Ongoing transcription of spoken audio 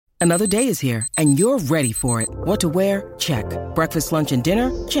Another day is here, and you're ready for it. What to wear? Check. Breakfast, lunch, and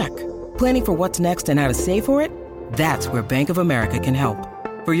dinner? Check. Planning for what's next and how to save for it? That's where Bank of America can help.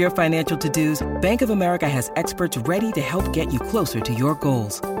 For your financial to-dos, Bank of America has experts ready to help get you closer to your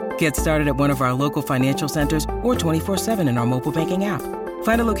goals. Get started at one of our local financial centers or 24/7 in our mobile banking app.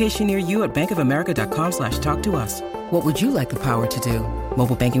 Find a location near you at bankofamerica.com/talktous. What would you like the power to do?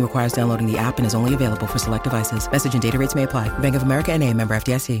 Mobile banking requires downloading the app and is only available for select devices. Message and data rates may apply. Bank of America N.A., member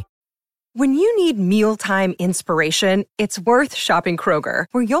FDIC. When you need mealtime inspiration, it's worth shopping Kroger,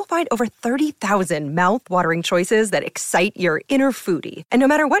 where you'll find over 30,000 mouth-watering choices that excite your inner foodie. And no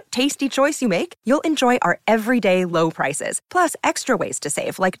matter what tasty choice you make, you'll enjoy our everyday low prices, plus extra ways to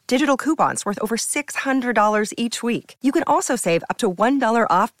save, like digital coupons worth over $600 each week. You can also save up to $1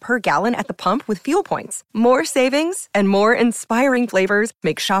 off per gallon at the pump with fuel points. More savings and more inspiring flavors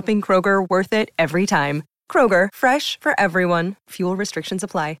make shopping Kroger worth it every time. Kroger, fresh for everyone. Fuel restrictions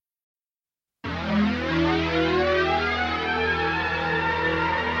apply.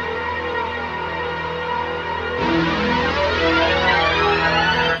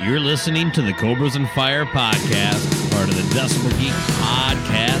 You're listening to the Cobras and Fire podcast, part of the Decibel Geek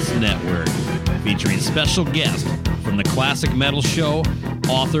Podcast Network, featuring special guest from the Classic Metal Show,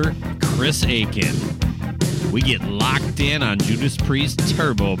 author Chris Akin. We get locked in on Judas Priest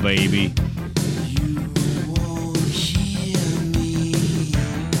Turbo, baby.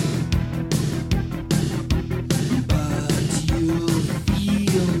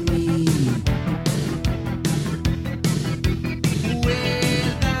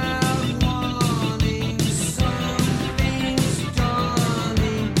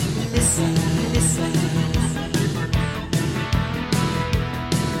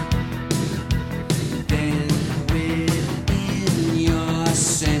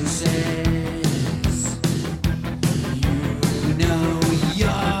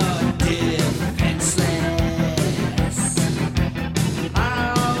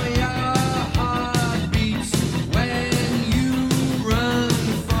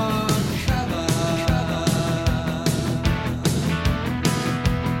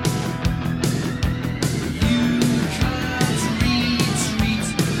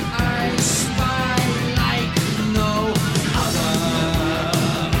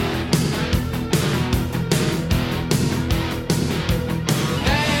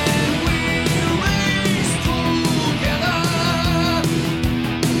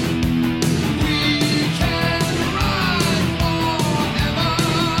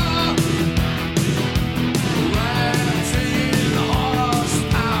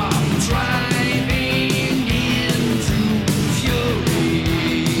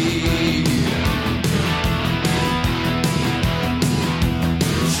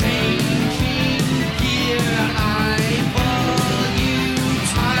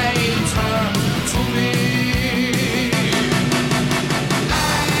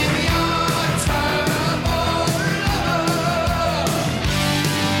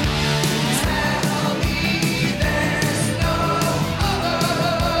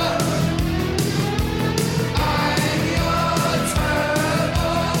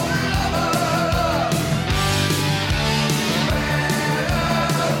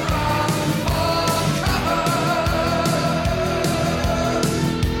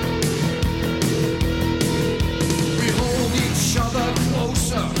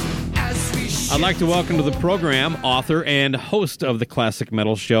 I'd like to welcome to the program author and host of the Classic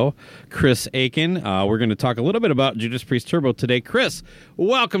Metal Show, Chris Akin. We're going to talk a little bit about Judas Priest Turbo today. Chris,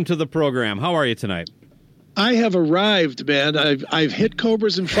 welcome to the program. How are you tonight? I have arrived, man. I've hit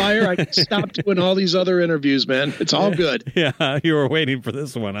Cobras and Fire. I can stop doing all these other interviews, man. It's all good. Yeah, you were waiting for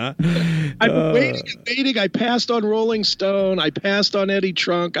this one, huh? I've been waiting. I passed on Rolling Stone. I passed on Eddie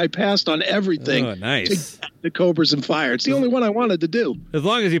Trunk. I passed on everything. Oh, nice. To the Cobras and Fire. It's the only one I wanted to do. As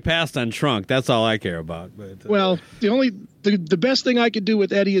long as you passed on Trunk, that's all I care about. But, well, the best thing I could do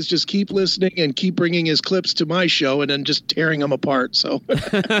with Eddie is just keep listening and keep bringing his clips to my show and then just tearing them apart. So,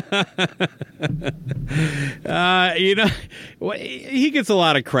 he gets a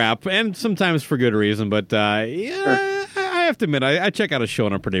lot of crap, and sometimes for good reason. But sure. I have to admit, I check out his show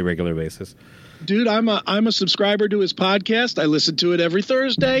on a pretty regular basis. Dude, I'm a subscriber to his podcast. I listen to it every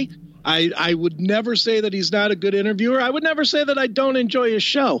Thursday. I would never say that he's not a good interviewer. I would never say that I don't enjoy his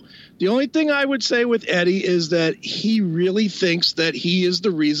show. The only thing I would say with Eddie is that he really thinks that he is the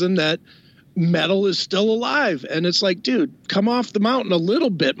reason that metal is still alive. And it's like, dude, come off the mountain a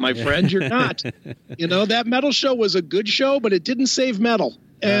little bit, my friend. You're not. That metal show was a good show, but it didn't save metal.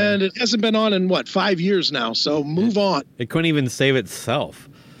 And it hasn't been on in, 5 years now. So move on. It couldn't even save itself.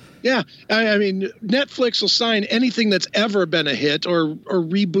 Yeah, I mean, Netflix will sign anything that's ever been a hit or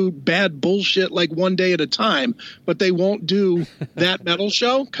reboot bad bullshit like One Day at a Time, but they won't do that metal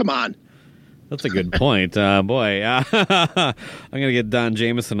show. Come on. That's a good point. Boy, I'm going to get Don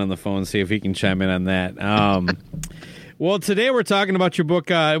Jameson on the phone and see if he can chime in on that. Well, today we're talking about your book.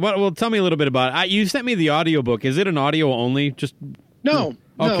 Well, tell me a little bit about it. You sent me the audiobook. Is it an audio only? Just No.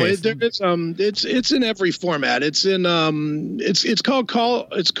 Okay. It's in every format. It's in it's called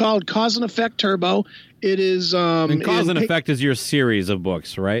Cause and Effect Turbo. It is and Cause and Effect is your series of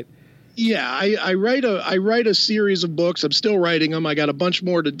books, right? Yeah, I write a series of books. I'm still writing them. I got a bunch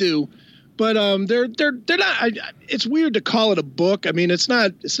more to do. But they're not. It's weird to call it a book. I mean, it's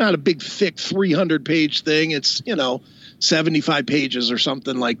not a big thick 300-page thing. It's 75 pages or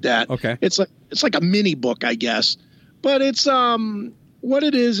something like that. Okay. It's like a mini book, I guess. But it's what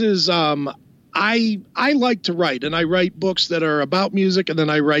it is I like to write, and I write books that are about music, and then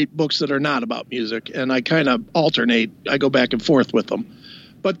I write books that are not about music, and I kind of alternate. I go back and forth with them.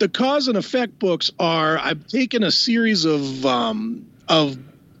 But the Cause and Effect books are I've taken a series of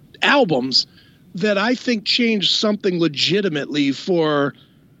albums that I think changed something legitimately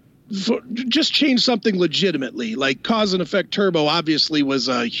like Cause and Effect Turbo obviously was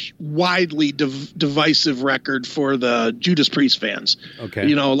a widely divisive record for the Judas Priest fans.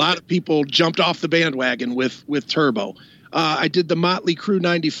 Okay. A lot of people jumped off the bandwagon with Turbo. I did the Motley Crue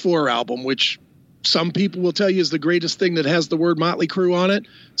 94 album, which some people will tell you is the greatest thing that has the word Motley Crue on it.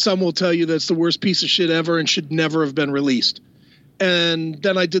 Some will tell you that's the worst piece of shit ever and should never have been released. And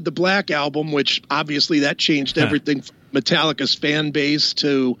then I did the Black Album, which obviously that changed everything from Metallica's fan base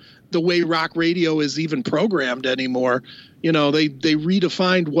to the way rock radio is even programmed anymore. They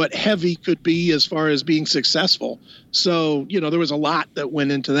redefined what heavy could be as far as being successful. So, there was a lot that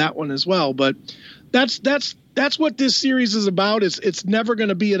went into that one as well. But that's what this series is about. It's never going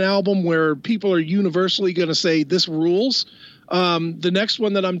to be an album where people are universally going to say this rules. The next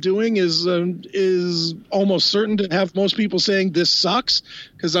one that I'm doing is almost certain to have most people saying this sucks,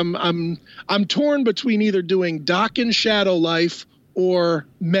 because I'm torn between either doing Dokken Shadow Life or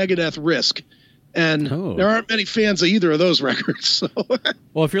Megadeth Risk, and there aren't many fans of either of those records. So.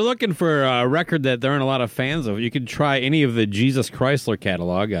 Well, if you're looking for a record that there aren't a lot of fans of, you could try any of the Jesus Chrysler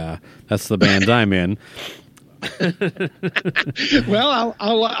catalog. That's the band I'm in. Well,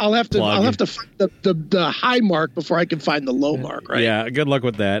 I'll have to find the high mark before I can find the low mark, right? Yeah, good luck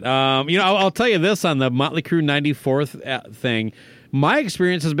with that. I'll tell you this on the Motley Crue 94th thing. My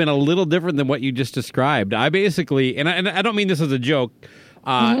experience has been a little different than what you just described. I basically, and I don't mean this as a joke.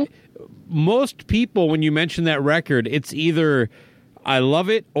 Most people, when you mention that record, it's either I love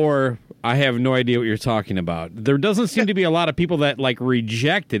it or I have no idea what you're talking about. There doesn't seem to be a lot of people that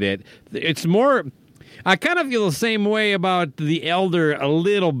rejected it. It's more. I kind of feel the same way about The Elder a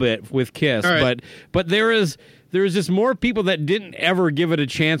little bit with Kiss, right. but there is just more people that didn't ever give it a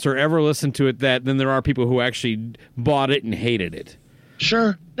chance or ever listen to it than there are people who actually bought it and hated it.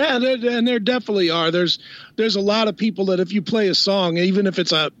 Sure. Yeah, and there definitely are. There's a lot of people that if you play a song, even if it's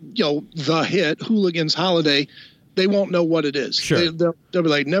the hit, Hooligan's Holiday, they won't know what it is. Sure. They'll be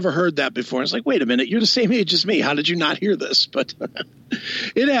like, never heard that before. It's like, wait a minute, you're the same age as me. How did you not hear this? But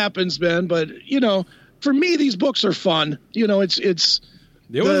it happens, man. But, for me, these books are fun. It was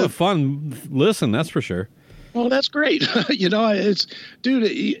a fun listen, that's for sure. Well, that's great. It's, dude,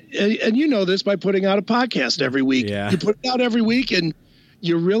 and you know this by putting out a podcast every week. Yeah. You put it out every week, and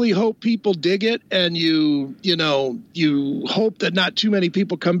you really hope people dig it, and you hope that not too many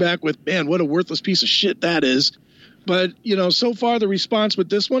people come back with, man, what a worthless piece of shit that is. But, so far the response with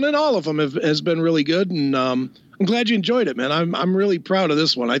this one and all of them has been really good, and I'm glad you enjoyed it, man. I'm really proud of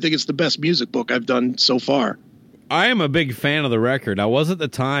this one. I think it's the best music book I've done so far. I am a big fan of the record. I was at the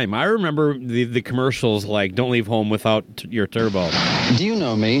time. I remember the commercials like "Don't Leave Home Without Your Turbo." Do you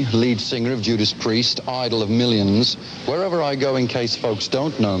know me, lead singer of Judas Priest, idol of millions? Wherever I go, in case folks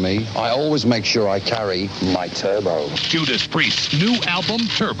don't know me, I always make sure I carry my turbo. Judas Priest's new album,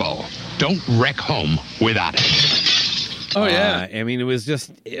 Turbo. Don't wreck home without it. Oh, yeah. I mean, it was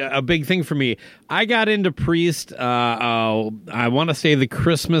just a big thing for me. I got into Priest, I want to say the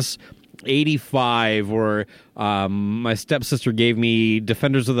Christmas 85, where my stepsister gave me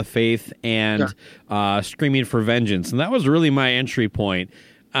Defenders of the Faith and Screaming for Vengeance. And that was really my entry point.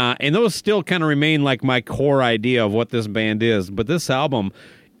 And those still kind of remain like my core idea of what this band is. But this album,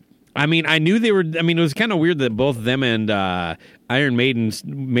 I mean, I knew they were, I mean, it was kind of weird that both them and Iron Maiden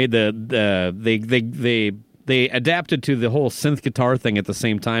made they adapted to the whole synth guitar thing at the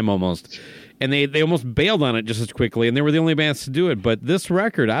same time almost. and they almost bailed on it just as quickly, and they were the only bands to do it. But this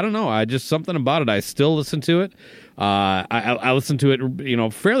record, I don't know, I just something about it. I still listen to it. I listened to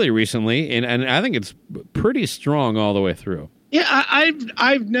it, fairly recently, and I think it's pretty strong all the way through. Yeah,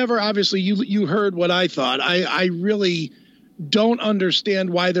 I've never, obviously you heard what I thought. I really don't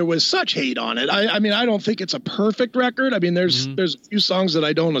understand why there was such hate on it. I mean, I don't think it's a perfect record. I mean, there's a few songs that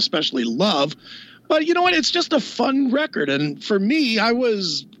I don't especially love, but you know what? It's just a fun record. And for me, I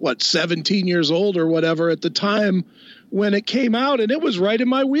was 17 years old or whatever at the time when it came out, and it was right in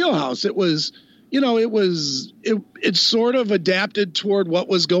my wheelhouse. It was, it sort of adapted toward what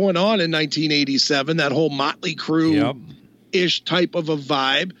was going on in 1987, that whole Motley Crue-ish type of a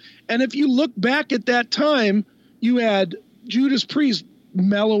vibe. And if you look back at that time, you had Judas Priest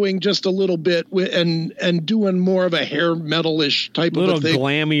mellowing just a little bit and doing more of a hair metal-ish type of a thing. Little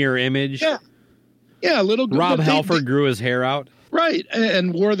glammier image. Yeah, a little. Rob Halford grew his hair out. Right,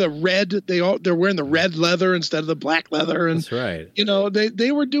 and wore the red. They're wearing the red leather instead of the black leather. And, that's right.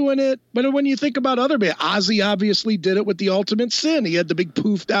 They were doing it. But when you think about other bands, Ozzy obviously did it with the Ultimate Sin. He had the big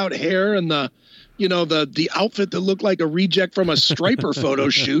poofed out hair and the outfit that looked like a reject from a Striper photo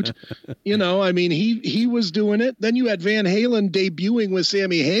shoot. I mean, he was doing it. Then you had Van Halen debuting with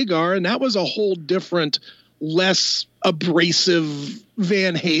Sammy Hagar, and that was a whole different, less abrasive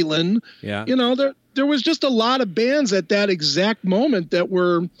Van Halen. Yeah. There was just a lot of bands at that exact moment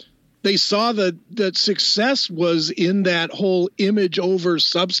they saw that success was in that whole image over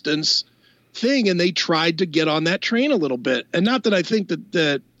substance thing, and they tried to get on that train a little bit. And not that I think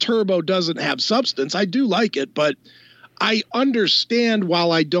that Turbo doesn't have substance. I do like it, but I understand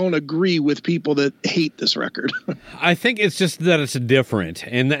while I don't agree with people that hate this record. I think it's just that it's different.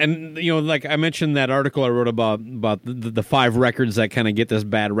 And like I mentioned that article I wrote about the 5 records that kind of get this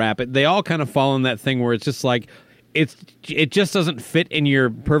bad rap. They all kind of fall in that thing where it's just like it just doesn't fit in your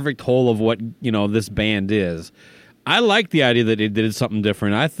perfect hole of what, this band is. I like the idea that it did something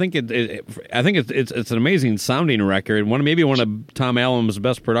different. I think it's an amazing sounding record. Maybe one of Tom Allen's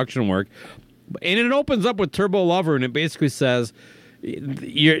best production work. And it opens up with Turbo Lover, and it basically says,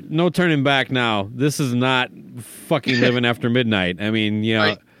 "You're no turning back now. This is not fucking Living After Midnight." I mean,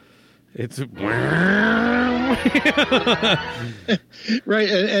 right. It's right,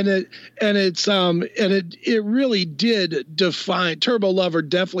 and it really did define. Turbo Lover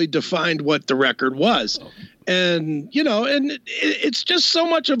definitely defined what the record was. And it's just so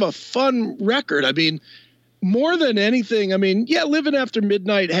much of a fun record. I mean, more than anything, I mean, yeah, Living After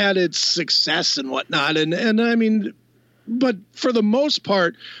Midnight had its success and whatnot, and I mean, but for the most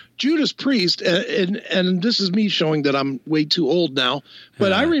part, Judas Priest, and this is me showing that I'm way too old now,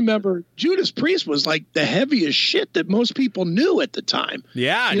 but I remember Judas Priest was like the heaviest shit that most people knew at the time.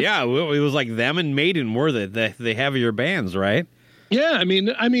 Yeah, it was like them and Maiden were the heavier bands, right? Yeah, I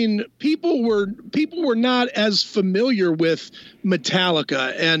mean, people were not as familiar with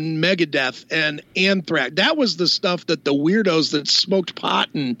Metallica and Megadeth and Anthrax. That was the stuff that the weirdos that smoked pot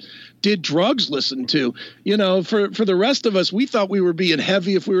and did drugs listened to. For the rest of us, we thought we were being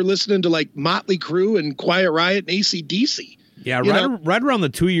heavy if we were listening to like Motley Crue and Quiet Riot and AC/DC. Yeah, right around the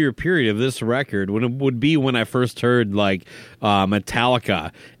 2-year period of this record, when I first heard like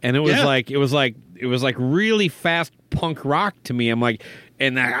Metallica, and it was like really fast punk rock to me. I'm like,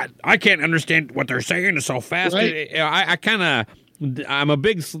 and I can't understand what they're saying. It's so fast. Right. I'm a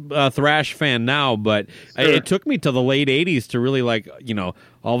big thrash fan now, but it took me to the late 80s to really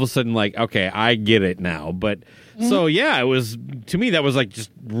all of a sudden okay, I get it now. But so yeah, it was, to me, that was like just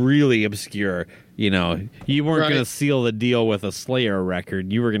really obscure. You weren't going to seal the deal with a Slayer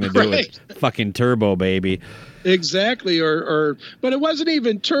record. You were going to do it fucking Turbo, baby. Exactly, but it wasn't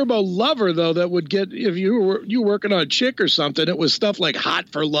even Turbo Lover though that would get, if you were working on a chick or something. It was stuff like Hot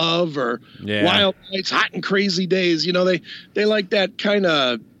for Love or Wild Nights, Hot and Crazy Days. They like that kind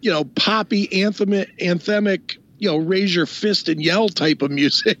of poppy anthemic raise your fist and yell type of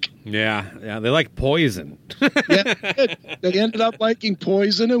music. Yeah, they like Poison. Yeah, they ended up liking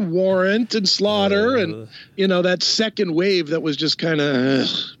Poison and Warrant and Slaughter and that second wave that was just kind of,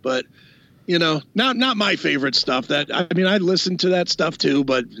 but. Not my favorite stuff. I listened to that stuff too,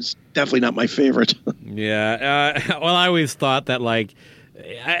 but it's definitely not my favorite. Yeah. Well, I always thought that I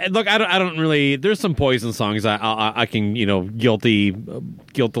don't really. There's some Poison songs I can guiltily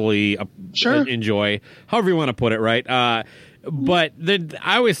enjoy, however you want to put it, right? But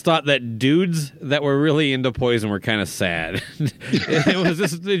I always thought that dudes that were really into Poison were kind of sad.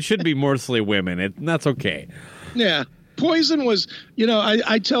 It should be mostly women. And that's okay. Yeah. Poison was,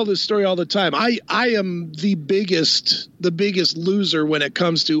 I tell this story all the time. I am the biggest loser when it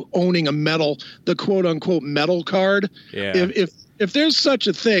comes to owning the quote unquote metal card. Yeah. if there's such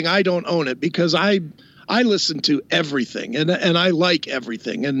a thing, I don't own it because I listen to everything and I like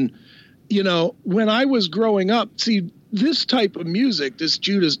everything. And, you know, when I was growing up, see, this type of music, this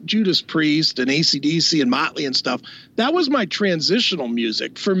Judas Priest and AC/DC and Motley and stuff, that was my transitional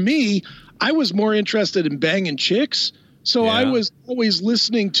music. For me, I was more interested in banging chicks. So I was always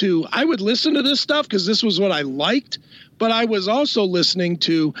I would listen to this stuff because this was what I liked. But I was also listening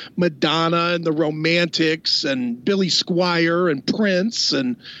to Madonna and the Romantics and Billy Squier and Prince.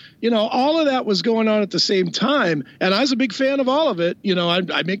 And, you know, all of that was going on at the same time. And I was a big fan of all of it. You know,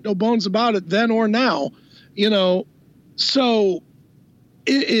 I make no bones about it then or now, you know. So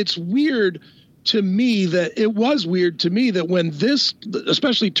it's weird to me that when this,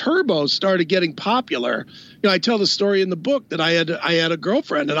 especially Turbo, started getting popular. You know, I tell the story in the book that I had a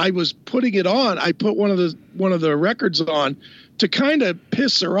girlfriend and I was putting it on. I put one of the records on to kind of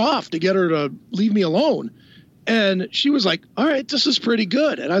piss her off, to get her to leave me alone. And she was like, all right, this is pretty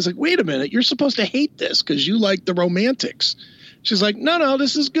good. And I was like, wait a minute, you're supposed to hate this because you like the Romantics. She's like, no,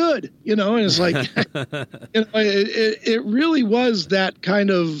 this is good. You know, and it's like, you know, it really was that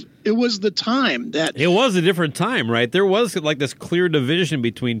kind of, it was the time that. It was a different time, right? There was like this clear division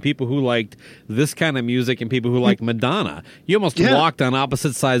between people who liked this kind of music and people who liked Madonna. You almost walked on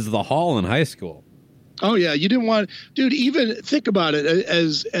opposite sides of the hall in high school. Oh, yeah. You didn't want, dude, even think about it.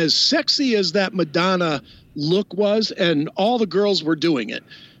 As sexy as that Madonna look was, and all the girls were doing it.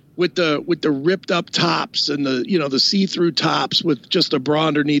 With the ripped up tops and the, you know, the see-through tops with just a bra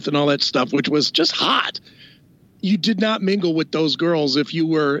underneath and all that stuff, which was just hot. You did not mingle with those girls if you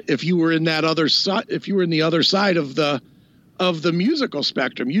were in that other side, if you were in the other side of the musical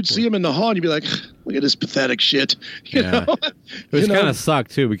spectrum. You'd see them in the hall and you'd be like, look at this pathetic shit. You know? Which kind of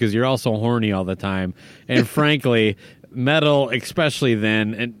sucked too, because you're also horny all the time. And frankly, metal, especially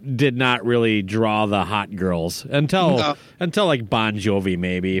then, did not really draw the hot girls until like Bon Jovi,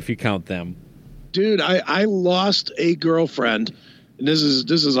 maybe, if you count them. Dude, I lost a girlfriend, and this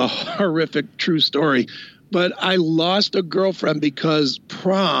is a horrific true story, but I lost a girlfriend because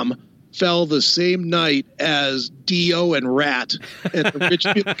prom fell the same night as Dio and Rat at the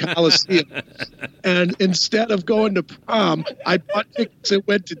Richfield Coliseum. And instead of going to prom, I bought tickets and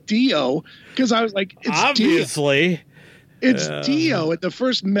went to Dio because I was like, it's obviously Dio. It's Dio, and the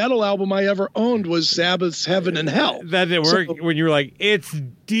first metal album I ever owned was Sabbath's Heaven and Hell. That didn't work when you were like, it's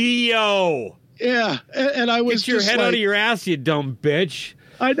Dio. Yeah, and I was Get your head out of your ass, you dumb bitch.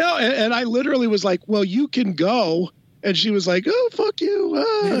 I know, and I literally was like, well, you can go. And she was like, oh, fuck you.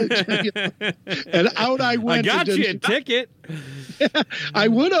 And out I went. I got you a ticket. I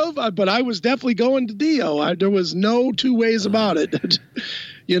would have, but I was definitely going to Dio. There was no two ways about it.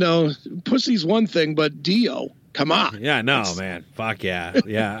 You know, pussy's one thing, but Dio. Come on. Yeah, no, man. Fuck yeah.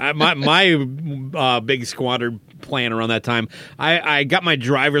 Yeah. My big squatter plan around that time, I got my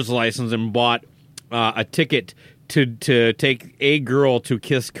driver's license and bought a ticket to take a girl to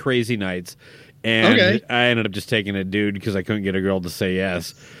Kiss Crazy Nights. And I ended up just taking a dude because I couldn't get a girl to say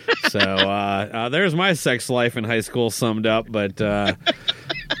yes. So there's my sex life in high school summed up. But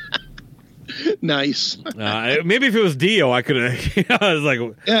nice. Maybe if it was Dio, I could have. I was like,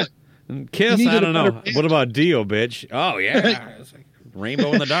 yeah. Kiss, I don't know. Band. What about Dio, bitch? Oh yeah, it's like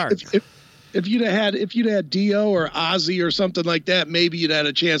rainbow in the dark. If you'd had Dio or Ozzy or something like that, maybe you'd had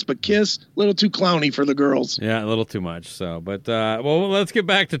a chance. But Kiss, a little too clowny for the girls. Yeah, a little too much. So, but well, let's get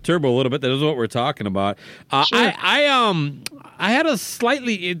back to Turbo a little bit. That is what we're talking about. Sure. I had a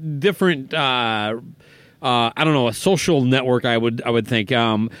slightly different. I don't know, a social network, I would think.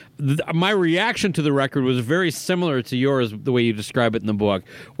 My reaction to the record was very similar to yours, the way you describe it in the book,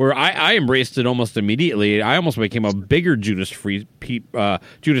 where I embraced it almost immediately. I almost became a bigger Judas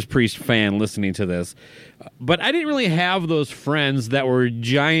Priest fan listening to this. But I didn't really have those friends that were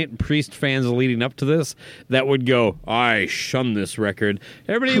giant Priest fans leading up to this that would go, I shun this record.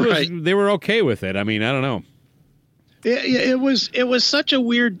 Everybody they were okay with it. I mean, I don't know. It was such a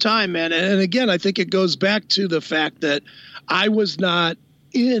weird time, man. And again, I think it goes back to the fact that I was not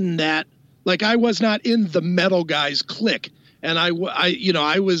in that, like I was not in the metal guys clique. And I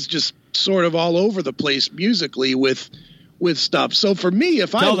was just sort of all over the place musically with stuff. So for me,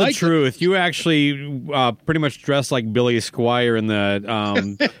 if Tell the truth, you actually pretty much dressed like Billy Squier in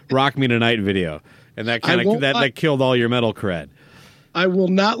the Rock Me Tonight video. And that that killed all your metal cred. I will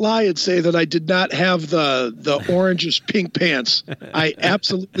not lie and say that I did not have the orangish pink pants. I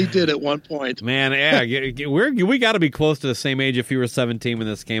absolutely did at one point. Man, yeah, we got to be close to the same age. If you were 17 when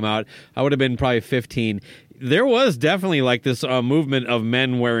this came out, I would have been probably 15. There was definitely like this movement of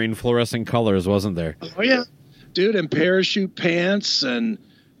men wearing fluorescent colors, wasn't there? Oh yeah, dude, and parachute pants and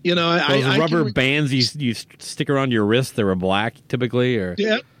You know, those rubber bands you stick around your wrist, they were black typically, or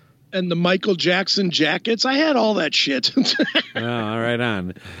yeah, and the Michael Jackson jackets. I had all that shit. Oh, right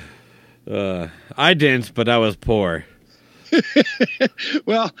on. I didn't, but I was poor.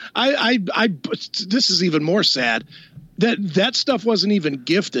 Well, I this is even more sad. That stuff wasn't even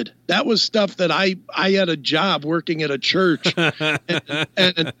gifted. That was stuff that I had a job working at a church,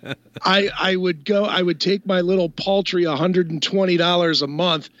 and I would take my little paltry $120 a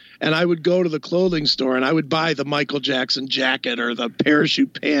month, and I would go to the clothing store and I would buy the Michael Jackson jacket or the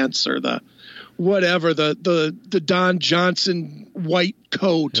parachute pants or the whatever, the Don Johnson white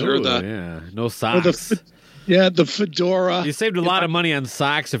coat or no socks. The fedora. You saved a lot of money on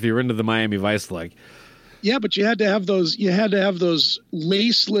socks if you were into the Miami Vice League. Yeah, but you had to have those. You had to have those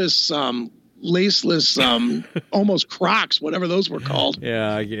laceless, almost Crocs, whatever those were called.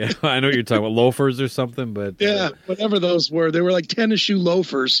 Yeah, I know what you're talking about, loafers or something, but yeah, whatever those were, they were like tennis shoe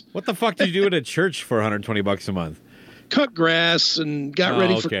loafers. What the fuck did you do at a church for $120 a month? Cut grass and got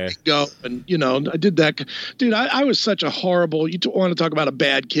ready for go, and I did that. Dude, I was such a horrible. You want to talk about a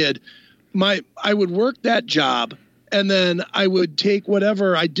bad kid? I would work that job, and then I would take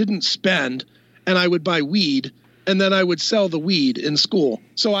whatever I didn't spend, and I would buy weed, and then I would sell the weed in school.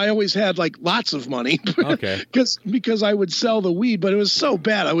 So I always had like lots of money, because I would sell the weed. But it was so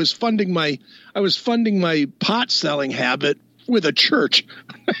bad. I was funding my pot selling habit with a church.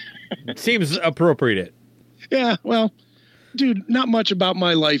 It seems appropriate. Yeah, well, dude, not much about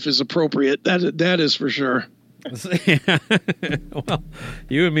my life is appropriate. That is for sure. Well,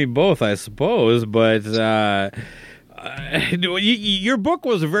 you and me both, I suppose, but your book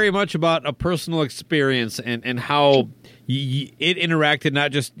was very much about a personal experience and how it interacted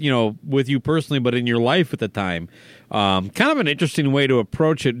not just with you personally, but in your life at the time. Kind of an interesting way to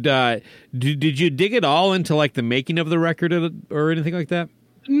approach it. Did you dig it all into like the making of the record or anything like that?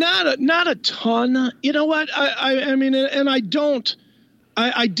 Not a ton. You know what? I mean, and I don't.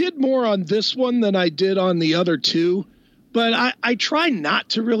 I did more on this one than I did on the other two, but I try not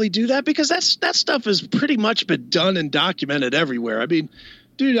to really do that because that stuff has pretty much been done and documented everywhere. I mean,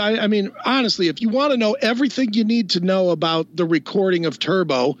 dude, I mean, honestly, if you want to know everything you need to know about the recording of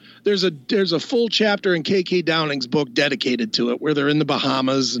Turbo, there's a full chapter in KK Downing's book dedicated to it, where they're in the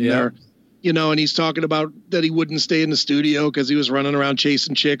Bahamas and they're, and he's talking about that he wouldn't stay in the studio because he was running around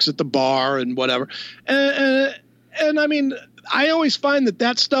chasing chicks at the bar and whatever. And I mean, I always find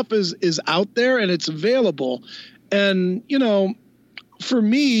that stuff is out there and it's available. And, for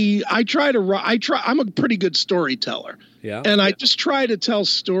me, I'm a pretty good storyteller. Yeah. And I just try to tell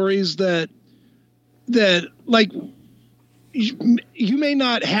stories that like you may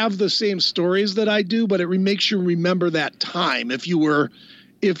not have the same stories that I do, but it makes you remember that time if you were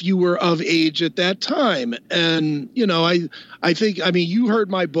of age at that time. And, I think, I mean, you heard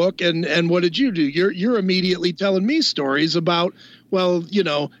my book and what did you do? You're immediately telling me stories about, well,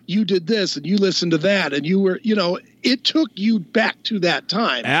 you did this and you listened to that and you were, it took you back to that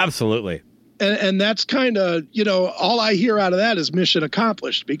time. Absolutely. And that's kind of, all I hear out of that is mission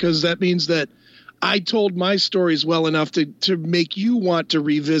accomplished, because that means that I told my stories well enough to make you want to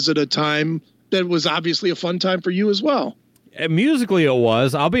revisit a time that was obviously a fun time for you as well. Musically, it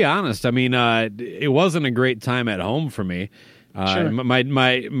was. I'll be honest. I mean, it wasn't a great time at home for me. Sure.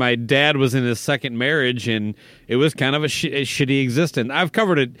 My dad was in his second marriage, and it was kind of a shitty existence. I've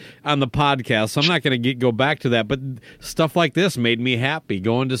covered it on the podcast, so I'm not going to go back to that. But stuff like this made me happy.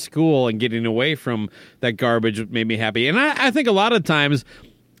 Going to school and getting away from that garbage made me happy. And I think a lot of times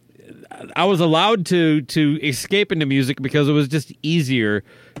I was allowed to escape into music because it was just easier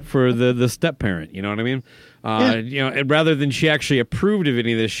for the step parent. You know what I mean? And rather than she actually approved of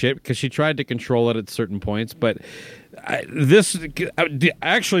any of this shit, because she tried to control it at certain points. But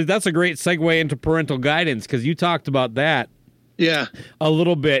actually, that's a great segue into parental guidance, because you talked about that. Yeah, a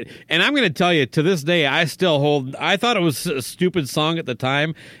little bit. And I'm going to tell you, to this day, I thought it was a stupid song at the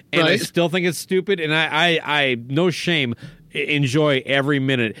time, and I still think it's stupid. And I no shame, enjoy every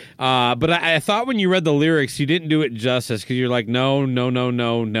minute. But I thought when you read the lyrics, you didn't do it justice, because you're like, no.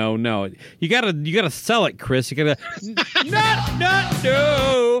 You gotta sell it, Chris. You gotta,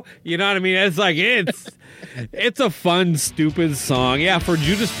 no. You know what I mean? It's like, it's a fun, stupid song. Yeah, for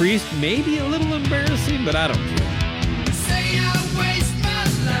Judas Priest, maybe a little embarrassing, but I don't care.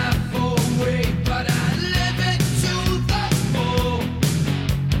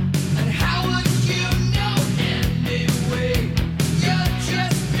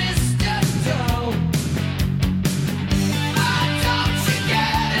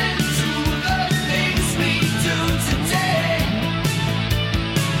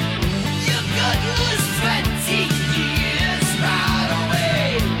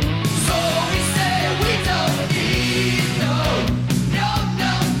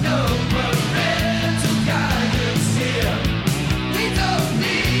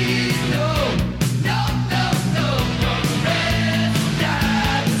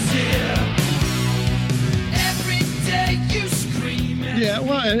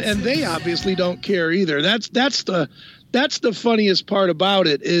 and they obviously don't care either. That's the funniest part about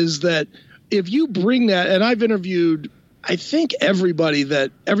it, is that if you bring that, and I've interviewed, I think everybody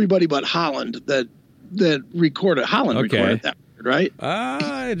but Holland that recorded. Holland recorded that, right?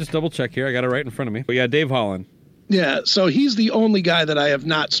 Just double check here. I got it right in front of me. But yeah, Dave Holland. Yeah, so he's the only guy that I have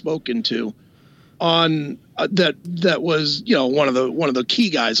not spoken to on that was, you know, one of the key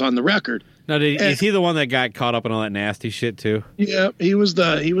guys on the record. Now, is he the one that got caught up in all that nasty shit too? Yeah, he was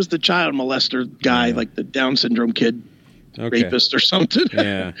the child molester guy, like the Down syndrome kid, rapist or something.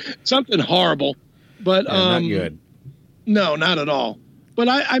 Yeah, something horrible. But not good. No, not at all. But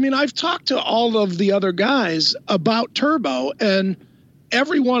I mean, I've talked to all of the other guys about Turbo, and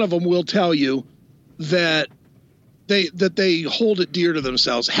every one of them will tell you that they hold it dear to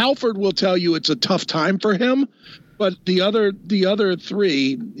themselves. Halford will tell you it's a tough time for him, but the other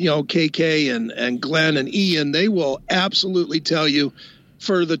three, you know, KK and Glenn and Ian, they will absolutely tell you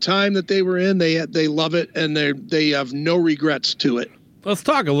for the time that they were in, they love it, and they have no regrets to it. Let's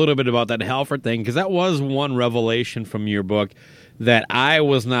talk a little bit about that Halford thing, because that was one revelation from your book that I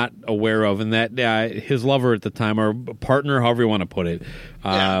was not aware of, and that his lover at the time, or partner, however you want to put it,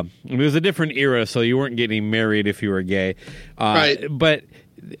 it was a different era, so you weren't getting married if you were gay, right? But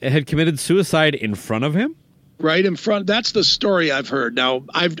had committed suicide in front of him. Right in front. That's the story I've heard. Now,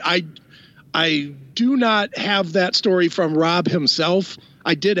 I do not have that story from Rob himself.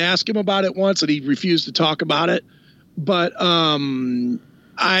 I did ask him about it once, and he refused to talk about it. But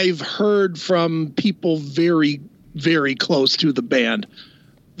I've heard from people very, very close to the band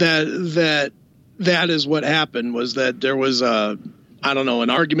that is what happened, was that there was an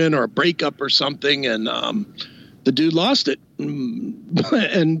argument or a breakup or something, and the dude lost it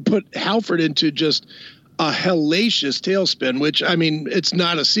and put Halford into just a hellacious tailspin, which, I mean, it's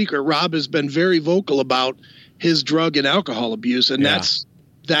not a secret. Rob has been very vocal about his drug and alcohol abuse, and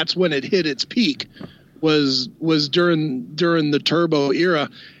that's when it hit its peak, was during the Turbo era.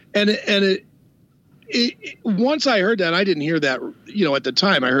 And it once I heard that, I didn't hear that, you know, at the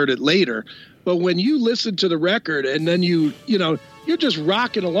time. I heard it later. But when you listen to the record and then you're just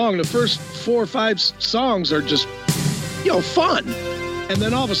rocking along, the first 4 or 5 songs are just, you know, fun. And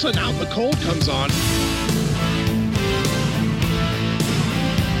then all of a sudden, Out in the Cold comes on.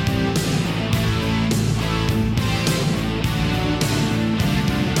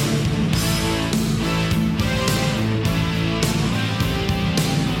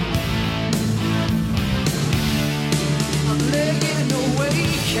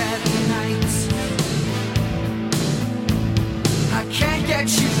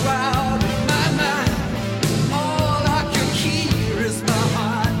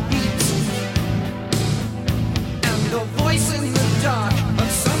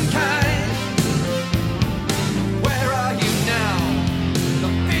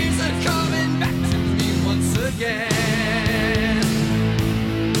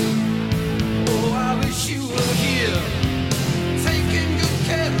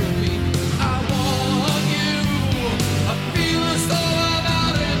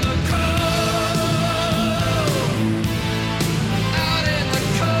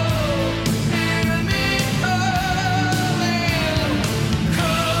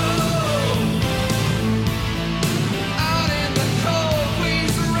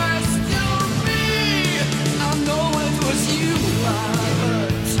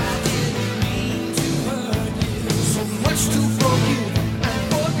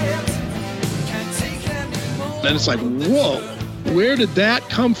 And it's like, whoa, where did that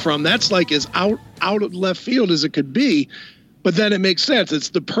come from? That's like as out of left field as it could be. But then it makes sense. It's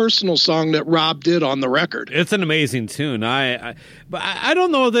the personal song that Rob did on the record. It's an amazing tune. But I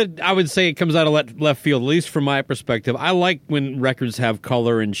don't know that I would say it comes out of left field, at least from my perspective. I like when records have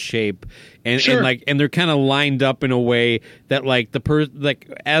color and shape, and they're kind of lined up in a way that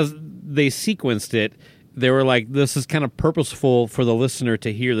as they sequenced it, they were like, this is kind of purposeful for the listener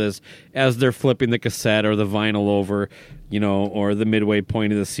to hear this as they're flipping the cassette or the vinyl over, you know, or the midway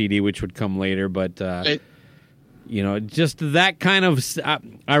point of the CD, which would come later. But, you know, just that kind of,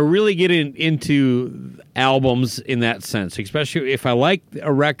 I really get into albums in that sense, especially if I like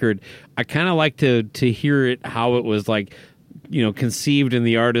a record, I kind of like to hear it, how it was like, you know, conceived in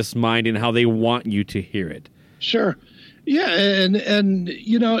the artist's mind and how they want you to hear it. Sure. Yeah, and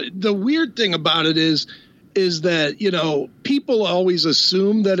you know, the weird thing about it is that, you know, people always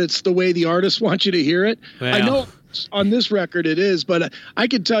assume that it's the way the artist wants you to hear it. Well, I know on this record it is, but I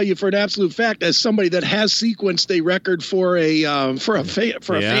can tell you for an absolute fact, as somebody that has sequenced a record for a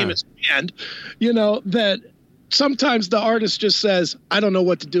famous band, you know, that sometimes the artist just says, I don't know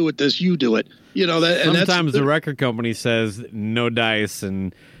what to do with this, you do it. You know, that, and sometimes the record company says no dice,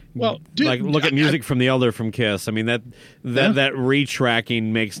 and Well, dude, like look at Music from the Elder from Kiss. I mean that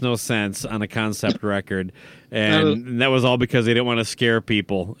retracking makes no sense on a concept record, and that was all because they didn't want to scare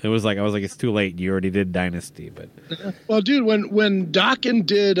people. I was like, it's too late. You already did Dynasty, but well, dude, when Dokken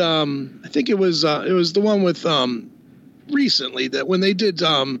did, I think it was the one with recently that when they did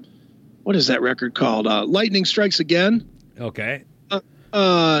what is that record called? Lightning Strikes Again. Okay.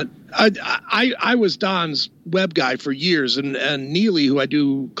 I was Don's web guy for years, and Neely, who I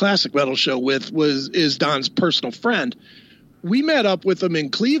do classic metal show with, is Don's personal friend. We met up with him in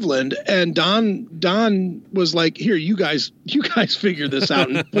Cleveland, and Don was like, "Here, you guys figure this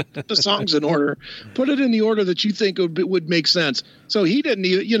out and put the songs in order. Put it in the order that you think would make sense." So he didn't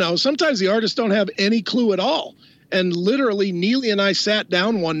even, sometimes the artists don't have any clue at all. And literally, Neely and I sat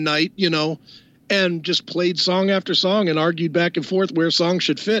down one night, and just played song after song and argued back and forth where songs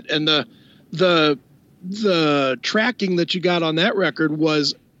should fit. And the tracking that you got on that record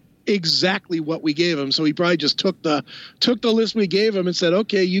was exactly what we gave him. So he probably just took the list we gave him and said,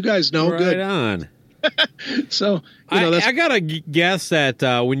 "Okay, you guys know, right good." On. So I gotta guess that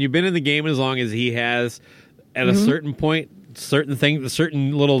when you've been in the game as long as he has, at a certain point, certain things,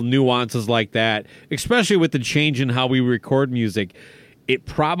 certain little nuances like that, especially with the change in how we record music, it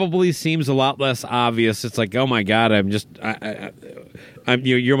probably seems a lot less obvious. It's like, oh my God, I'm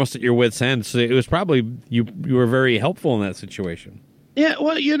you're almost at your wit's end. So it was probably you were very helpful in that situation. Yeah,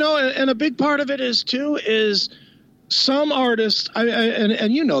 well, and a big part of it is some artists,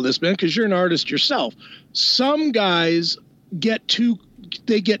 and you know this, man, because you're an artist yourself. Some guys get too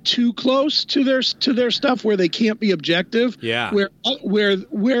close to their stuff where they can't be objective. Yeah. Where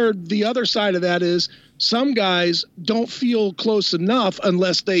the other side of that is, some guys don't feel close enough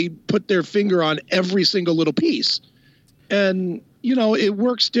unless they put their finger on every single little piece. And, it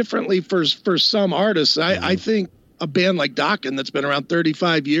works differently for some artists. I think a band like Dokken that's been around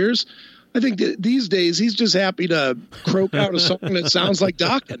 35 years, I think these days he's just happy to croak out a song that sounds like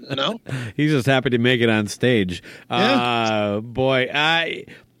Dokken, He's just happy to make it on stage. Yeah.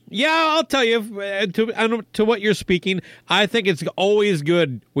 I'll tell you, to what you're speaking, I think it's always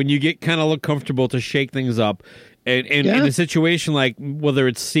good when you get kind of look comfortable to shake things up. And in a situation like whether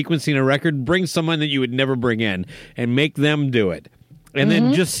it's sequencing a record, bring someone that you would never bring in and make them do it. And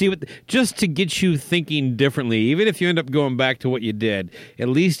then just to get you thinking differently, even if you end up going back to what you did, at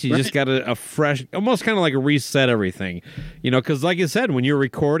least you just got a fresh, almost kind of like a reset everything, because like you said, when you're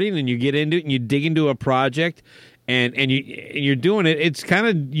recording and you get into it and you dig into a project and you're doing it, it's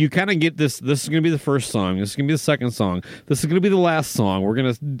you kind of get this is going to be the first song, this is going to be the second song, this is going to be the last song. We're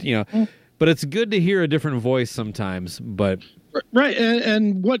going to, but it's good to hear a different voice sometimes, but. Right.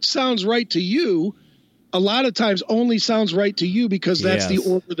 And what sounds right to you, a lot of times only sounds right to you because that's the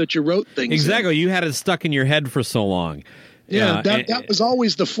order that you wrote things. Exactly. in. You had it stuck in your head for so long. Yeah, that was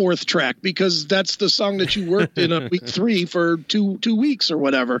always the fourth track because that's the song that you worked in on week 3 for two weeks or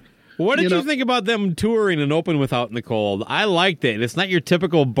whatever. What did you think about them touring and open with Out in the Cold? I liked it. It's not your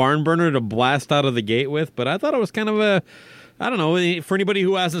typical barn burner to blast out of the gate with, but I thought it was kind of I don't know, for anybody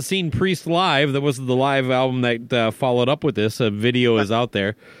who hasn't seen Priest live, that was the live album that followed up with this. A video is out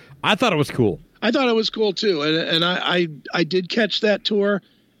there. I thought it was cool. I thought it was cool too, and I did catch that tour,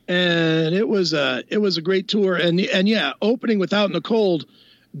 and it was a great tour, and yeah, opening with Out in the Cold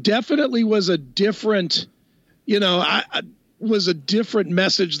definitely was a different, was a different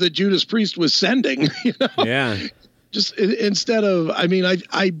message that Judas Priest was sending. Yeah. Just instead of,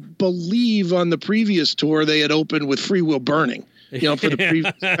 I believe on the previous tour they had opened with Free Will Burning, for the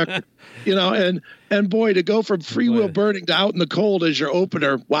previous record, and boy, to go from Free Will Burning to Out in the Cold as your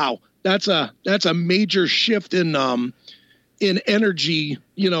opener, wow. That's a major shift in energy,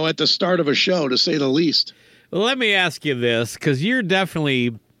 at the start of a show, to say the least. Well, let me ask you this, because you're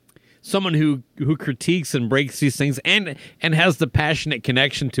definitely someone who critiques and breaks these things and has the passionate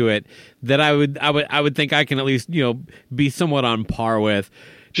connection to it that I would think I can at least be somewhat on par with.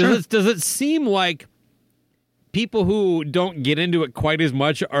 Does it seem like people who don't get into it quite as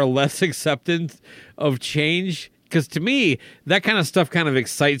much are less acceptant of change? Because to me, that kind of stuff kind of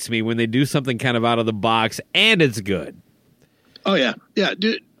excites me when they do something kind of out of the box and it's good. Oh yeah,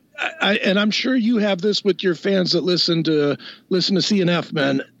 dude. And I'm sure you have this with your fans that listen to CNF,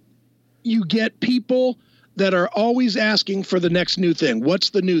 man. You get people that are always asking for the next new thing.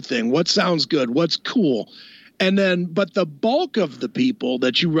 What's the new thing? What sounds good? What's cool? And then, but the bulk of the people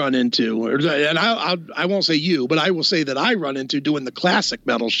that you run into, and I won't say you, but I will say that I run into doing the classic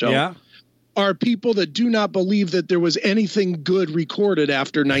metal show. Yeah. Are people that do not believe that there was anything good recorded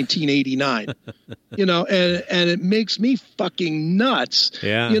after 1989, and it makes me fucking nuts.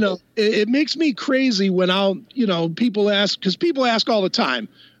 Yeah. It makes me crazy when people ask, because people ask all the time,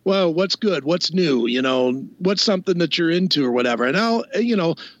 well, what's good? What's new? You know, what's something that you're into or whatever. And I'll, you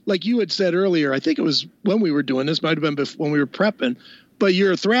know, like you had said earlier, I think it was when we were doing this, might have been when we were prepping, but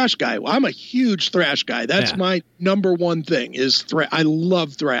you're a thrash guy. Well, I'm a huge thrash guy. That's my number one thing is I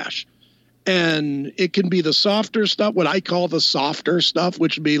love thrash. And it can be the softer stuff, what I call the softer stuff,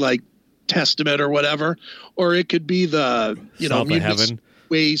 which would be like Testament or whatever, or it could be the, you know, Heaven.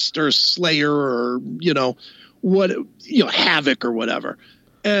 Waste or Slayer or, you know, Havoc or whatever.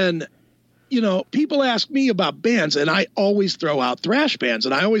 And, you know, people ask me about bands, and I always throw out thrash bands,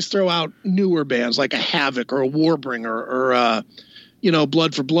 and I always throw out newer bands like a Havoc or a Warbringer or, you know,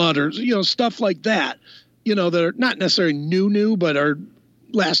 Blood for Blood or, you know, stuff like that, you know, that are not necessarily new, but are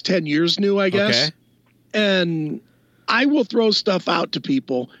last 10 years new, I guess. Okay. And I will throw stuff out to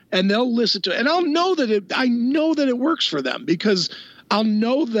people and they'll listen to it. And I know that it works for them because I'll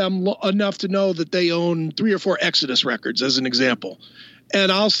know them enough to know that they own 3 or 4 Exodus records as an example.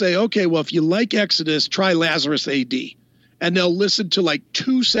 And I'll say, okay, well, if you like Exodus, try Lazarus AD. And they'll listen to like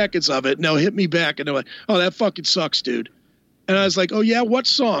 2 seconds of it and they'll hit me back and they're like, oh, that fucking sucks, dude. And I was like, oh, yeah, what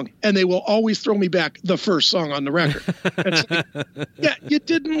song? And they will always throw me back the first song on the record. It's like, yeah, you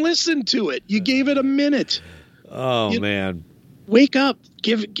didn't listen to it. You gave it a minute. Oh, man. Wake up.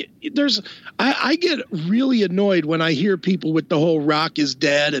 I get really annoyed when I hear people with the whole rock is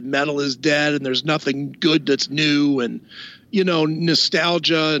dead and metal is dead and there's nothing good that's new and, you know,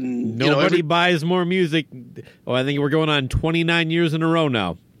 nostalgia and nobody buys more music. Oh, I think we're going on 29 years in a row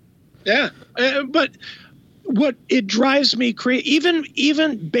now. Yeah. But what it drives me crazy,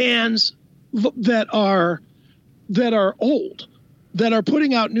 even bands that are old, that are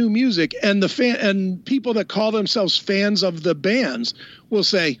putting out new music, and and people that call themselves fans of the bands will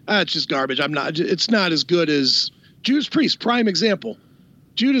say, it's just garbage. It's not as good as Judas Priest. Prime example.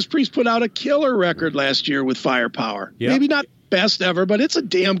 Judas Priest put out a killer record last year with Firepower. Yep. Maybe not best ever, but it's a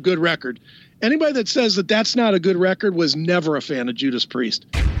damn good record. Anybody that says that that's not a good record was never a fan of Judas Priest.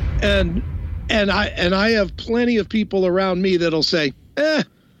 And I have plenty of people around me that'll say,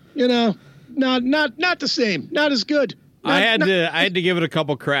 you know, not the same, not as good. I had to give it a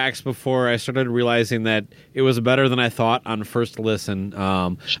couple cracks before I started realizing that it was better than I thought on first listen.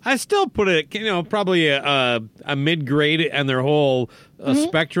 I still put it, you know, probably a mid-grade and their whole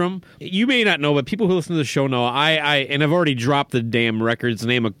spectrum. You may not know, but people who listen to the show know and I've already dropped the damn record's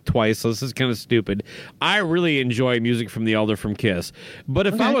name twice, so this is kind of stupid. I really enjoy music from the Elder from Kiss. But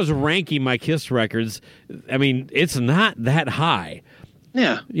if I was ranking my Kiss records, I mean, it's not that high.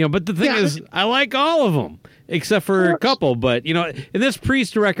 Yeah. You know, but the thing is, I like all of them. Except for a couple, but, you know, and this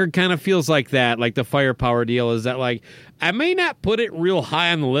Priest record kind of feels like that, like the Firepower deal, is that, like, I may not put it real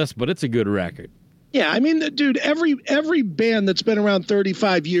high on the list, but it's a good record. Yeah, I mean, dude, every band that's been around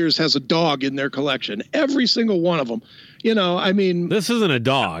 35 years has a dog in their collection. Every single one of them. You know, I mean... This isn't a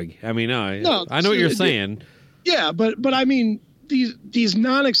dog. I mean, no, I know what you're saying. Yeah, but I mean... These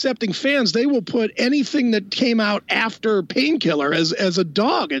non-accepting fans, they will put anything that came out after Painkiller as a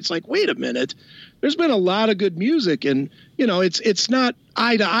dog. It's like, wait a minute, there's been a lot of good music, and you know, it's not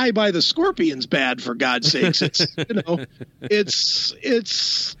Eye to Eye by the Scorpions bad, for God's sakes. It's you know, it's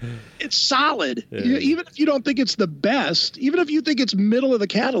solid. Yeah. Even if you don't think it's the best, even if you think it's middle of the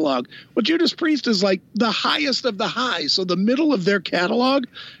catalog, well, Judas Priest is like the highest of the high. So the middle of their catalog,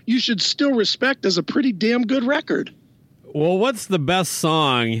 you should still respect as a pretty damn good record. Well, what's the best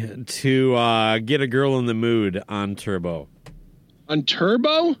song to get a girl in the mood on Turbo? On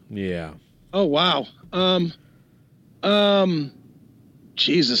Turbo? Yeah. Oh, wow.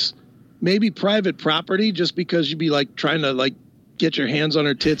 Jesus. Maybe Private Property, just because you'd be like trying to like get your hands on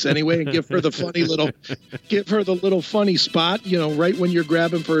her tits anyway and give her the little funny spot, you know, right when you're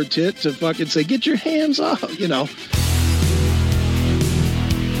grabbing for her tit to fucking say, get your hands off, you know.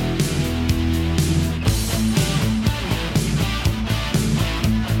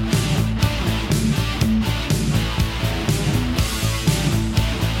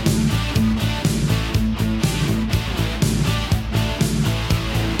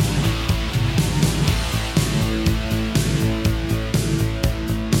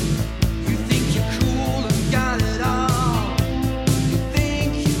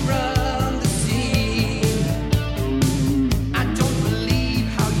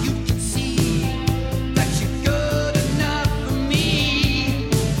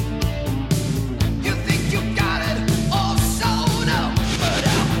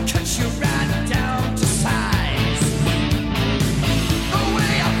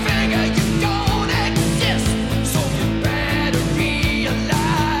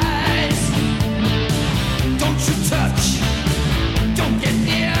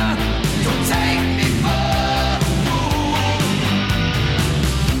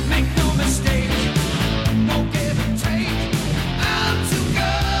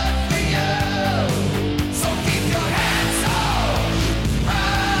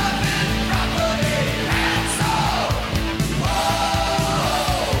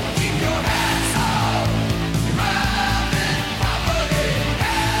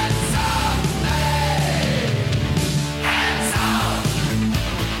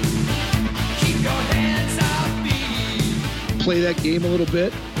 play that game a little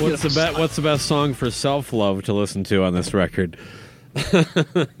bit. What's the best song for self-love to listen to on this record?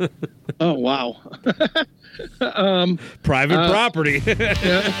 Oh, wow. Private Property.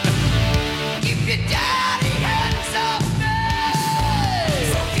 Yeah. Keep your daddy hands up,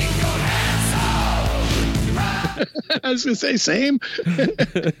 man. So keep your hands up. I was going to say, same.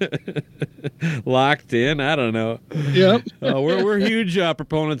 Locked in? I don't know. Yep. We're huge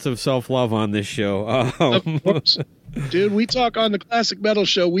proponents of self-love on this show. Of course. Dude, we talk on the Classic Metal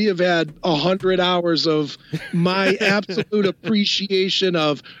Show. We have had 100 hours of my absolute appreciation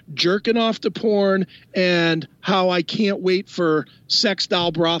of jerking off to porn and how I can't wait for sex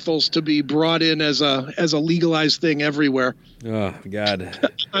doll brothels to be brought in as a legalized thing everywhere. Oh,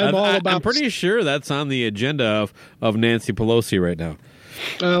 God. I'm pretty sure that's on the agenda of Nancy Pelosi right now.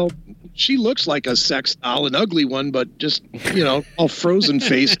 Well, she looks like a sex doll, an ugly one, but just, all frozen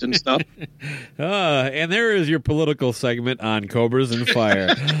faced and stuff. And there is your political segment on Cobras and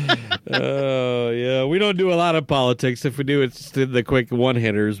Fire. Oh, yeah. We don't do a lot of politics. If we do, it's the quick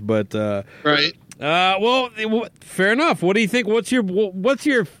one-hitters, but... Right. Well, fair enough. What do you think? What's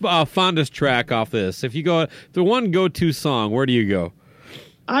your fondest track off this? If you go the one go-to song, where do you go?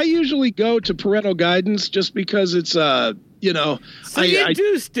 I usually go to Parental Guidance just because it's So I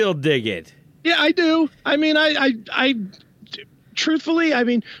do still dig it. Yeah, I do. I mean, I truthfully,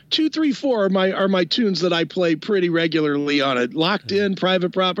 2, 3, 4 are my tunes that I play pretty regularly on it. Locked In,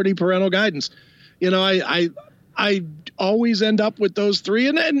 Private Property, Parental Guidance. I always end up with those three,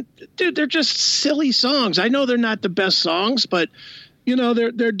 and dude, they're just silly songs. I know they're not the best songs, but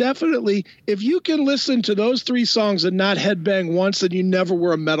they're definitely, if you can listen to those three songs and not headbang once, then you never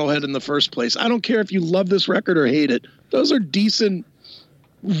were a metalhead in the first place. I don't care if you love this record or hate it. Those are decent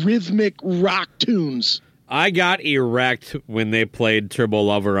rhythmic rock tunes. I got erect when they played Turbo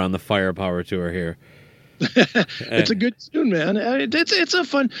Lover on the Firepower tour here. It's a good tune, man. It's a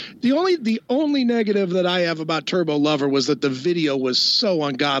fun. The only negative that I have about Turbo Lover was that the video was so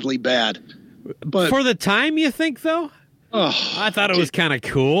ungodly bad. But for the time, you think though? Oh, I thought it was kind of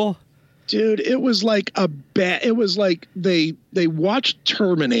cool. Dude, it was like it was like they watched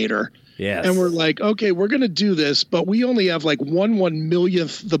Terminator. Yes. And we're like, okay, we're going to do this, but we only have like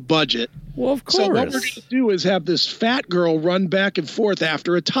 1/1,000,000th the budget. Well, of course. So what we're going to do is have this fat girl run back and forth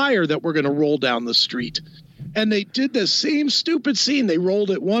after a tire that we're going to roll down the street. And they did the same stupid scene. They rolled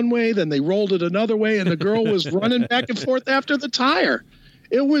it one way, then they rolled it another way, and the girl was running back and forth after the tire.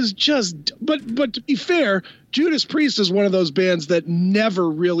 It was just, but to be fair, Judas Priest is one of those bands that never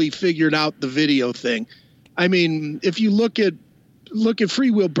really figured out the video thing. I mean, if you look at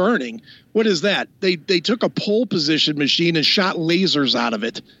Free Will Burning, what is that? They took a pole position machine and shot lasers out of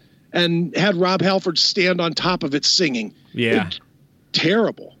it and had Rob Halford stand on top of it singing. Yeah.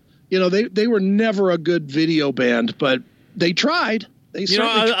 Terrible. They were never a good video band, but they tried. They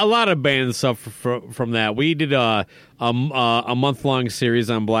a lot of bands suffer from that. We did a month-long series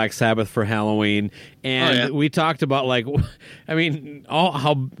on Black Sabbath for Halloween, and we talked about how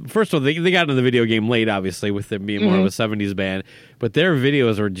first of all they got into the video game late, obviously, with them being more of a 70s band, but their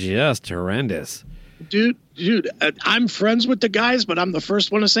videos were just horrendous. Dude, I'm friends with the guys, but I'm the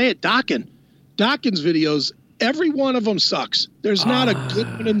first one to say it. Dawkins videos, every one of them sucks. There's not a good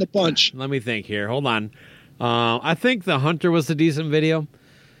one in the bunch. Let me think here. Hold on. I think The Hunter was a decent video.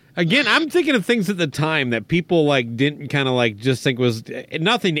 Again, I'm thinking of things at the time that people didn't kind of just think was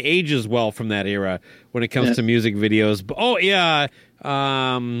nothing ages well from that era when it comes to music videos. But,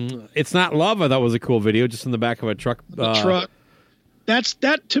 It's Not Love. I thought was a cool video, just in the back of a truck. Truck.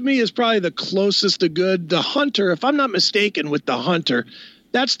 That to me is probably the closest to good. The Hunter, if I'm not mistaken, with The Hunter,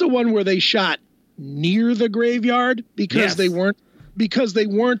 that's the one where they shot near the graveyard because they weren't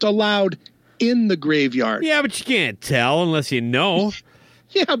allowed in the graveyard. Yeah, but you can't tell unless you know.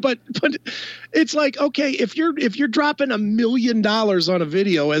 Yeah, but it's like, okay, if you're dropping $1 million on a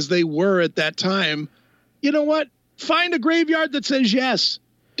video as they were at that time, you know what? Find a graveyard that says yes.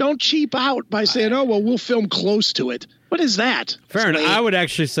 Don't cheap out by saying, "Oh, well, we'll film close to it." What is that? Fair enough. I would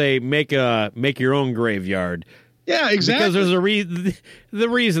actually say make your own graveyard. Yeah, exactly. Because there's the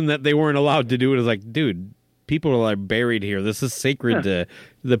reason that they weren't allowed to do it is dude, people are buried here. This is sacred to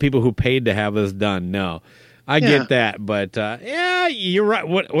the people who paid to have this done. No, I get that, but you're right.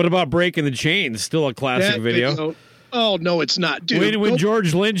 What about Breaking the Chains? Still a classic video. Oh no, it's not, dude. When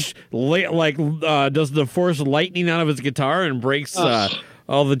George Lynch does the Force lightning out of his guitar and breaks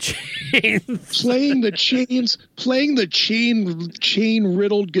all the chains, playing the chain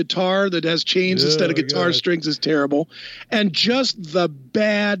riddled guitar that has chains instead of guitar strings is terrible, and just the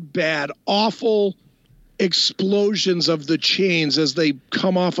bad, awful explosions of the chains as they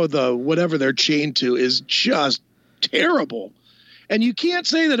come off of the whatever they're chained to is just terrible. And you can't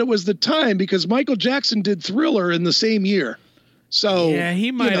say that it was the time because Michael Jackson did Thriller in the same year. So yeah,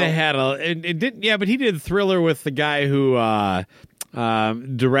 he might have had it didn't. Yeah, but he did Thriller with the guy who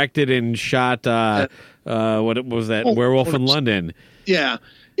directed and shot what was that Werewolf in London. Yeah,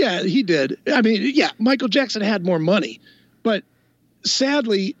 he did. I mean, yeah, Michael Jackson had more money, but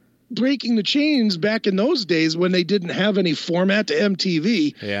sadly, Breaking the Chains back in those days when they didn't have any format to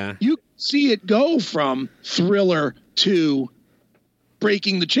MTV, you see it go from Thriller to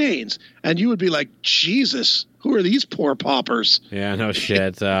Breaking the Chains, and you would be like, Jesus, who are these poor paupers? Yeah, no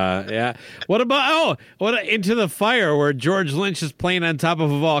shit. Yeah. What about Into the Fire, where George Lynch is playing on top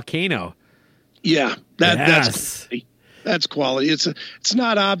of a volcano? Yeah, that's quality. That's quality. It's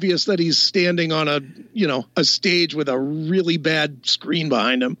not obvious that he's standing on a stage with a really bad screen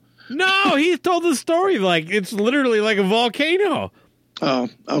behind him. No, he told the story like it's literally like a volcano. Oh,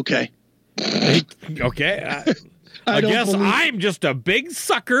 okay. Okay. I guess I'm just a big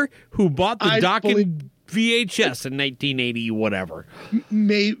sucker who bought the Dokken VHS in 1980, whatever.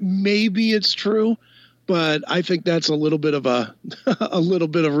 Maybe it's true, but I think that's a little bit of a little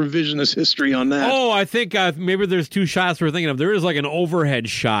bit of revisionist history on that. Oh, I think maybe there's two shots we're thinking of. There is like an overhead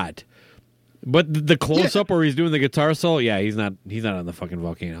shot, but the close up where he's doing the guitar solo, yeah, he's not on the fucking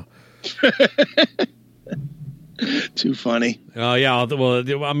volcano. Too funny. Oh yeah. Well,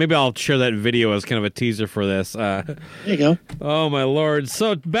 maybe I'll share that video as kind of a teaser for this. There you go. Oh my Lord.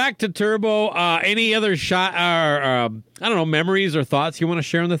 So back to Turbo. Any other shot or I don't know, memories or thoughts you want to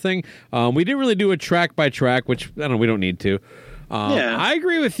share on the thing? We didn't really do a track by track, which I don't know. We don't need to. I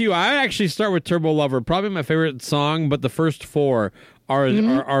agree with you. I actually start with Turbo Lover, probably my favorite song, but the first four are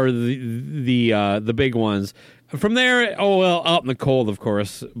the big ones. From there, Out in the Cold, of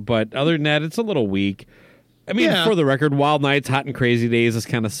course. But other than that, it's a little weak. I mean, for the record, Wild Nights, Hot and Crazy Days is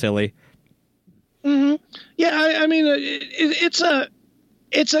kind of silly. Mm-hmm. Yeah, I mean, it's a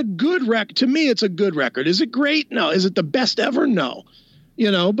good record. To me, it's a good record. Is it great? No. Is it the best ever? No.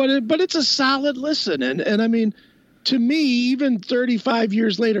 But it's a solid listen. And I mean, to me, even 35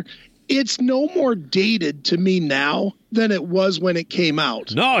 years later, it's no more dated to me now than it was when it came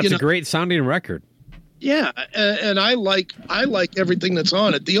out. No, it's a great sounding record. Yeah, and I like everything that's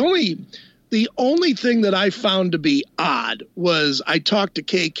on it. The only thing that I found to be odd was I talked to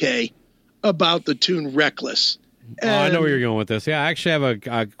KK about the tune Reckless. I know where you're going with this. Yeah, I actually have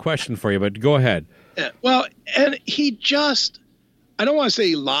a question for you, but go ahead. Well, and he just, I don't want to say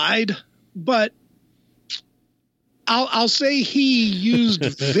he lied, but I'll say he used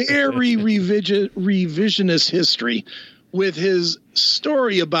very revisionist history with his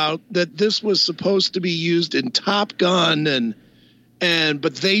story about that this was supposed to be used in Top Gun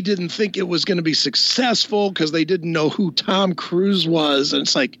but they didn't think it was going to be successful because they didn't know who Tom Cruise was. And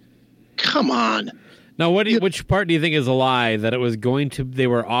it's like, come on. Now, which part do you think is a lie? That it was they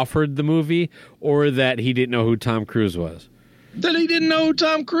were offered the movie, or that he didn't know who Tom Cruise was? That he didn't know who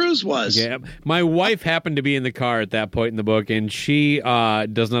Tom Cruise was. Yeah. My wife happened to be in the car at that point in the book, and she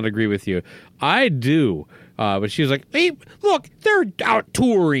does not agree with you. I do. But she was like, hey, look, they're out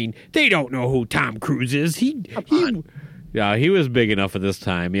touring. They don't know who Tom Cruise is. He was big enough at this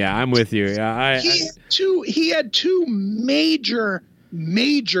time. Yeah, I'm with you. He had two major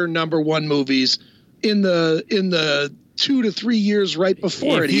number one movies in the 2 to 3 years right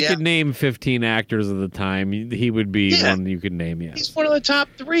before it. If you could name 15 actors of the time, he would be one you could name. Yes, he's one of the top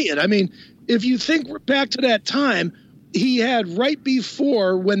three. And I mean, if you think back to that time, he had right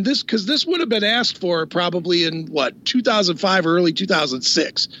before when because this would have been asked for probably in 2005 or early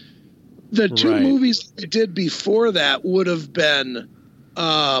 2006. The two movies he did before that would have been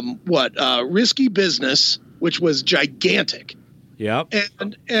Risky Business, which was gigantic. Yep.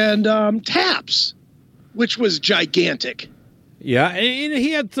 And Taps, which was gigantic. Yeah, and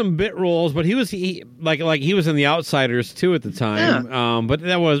he had some bit roles, but he was in The Outsiders too at the time. Yeah. But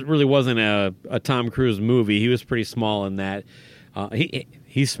that wasn't a Tom Cruise movie. He was pretty small in that.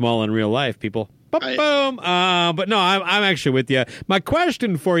 He's small in real life, people. Boom. But no, I'm actually with you. My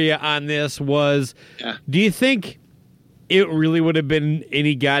question for you on this was, do you think it really would have been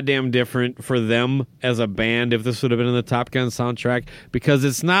any goddamn different for them as a band if this would have been in the Top Gun soundtrack? Because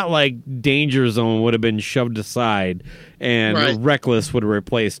it's not like Danger Zone would have been shoved aside and Reckless would have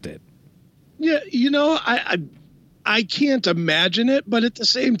replaced it. Yeah, I can't imagine it, but at the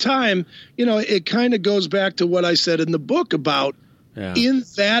same time, it kind of goes back to what I said in the book about in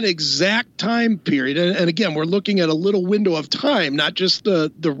that exact time period. And again, we're looking at a little window of time, not just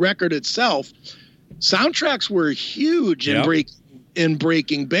the record itself. Soundtracks were huge in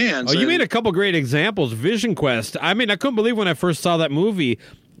breaking bands. Oh, you made a couple great examples. Vision Quest. I mean, I couldn't believe when I first saw that movie,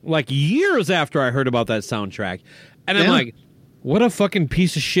 like years after I heard about that soundtrack. And I'm Yeah. like, what a fucking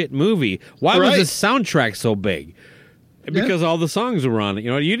piece of shit movie. Why was Right. this soundtrack so big? Because all the songs were on it.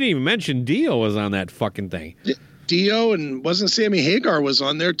 You know, you didn't even mention Dio was on that fucking thing. Dio, and wasn't Sammy Hagar was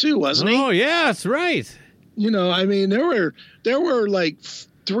on there too, wasn't he? Oh, yeah, that's right. You know, I mean, there were like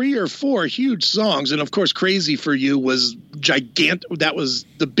 3 or 4 huge songs, and of course, "Crazy for You" was gigantic. That was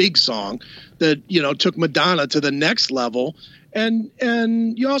the big song that, you know, took Madonna to the next level. And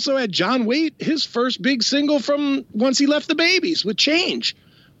you also had John Waite, his first big single from once he left the Babies with "Change"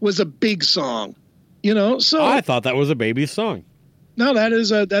 was a big song. You know, so I thought that was a baby song.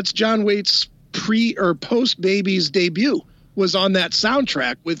 no, that's John Waite's pre or post Babies debut was on that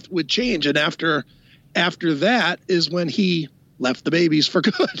soundtrack with "Change," and after that is when he left the Babies for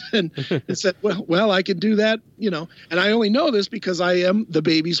good and said, well, I can do that, you know, and I only know this because I am the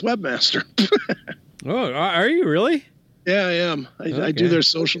Babies webmaster. Oh, are you really? Yeah, I am. I Okay. do their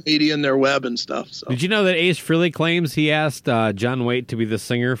social media and their web and stuff. So Did you know that Ace Frehley claims he asked John Waite to be the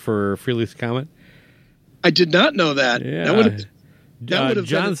singer for Frehley's Comet? I did not know that. Yeah. That would have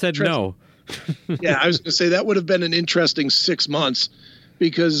John been said interesting. no. Yeah, I was going to say that would have been an interesting 6 months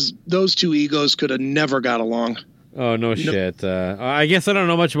because those two egos could have never got along. Oh, no shit. I guess I don't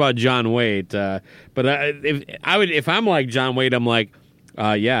know much about John Waite, but if I'm like John Waite, I'm like,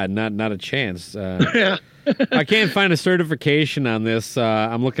 yeah, not a chance. Yeah. I can't find a certification on this.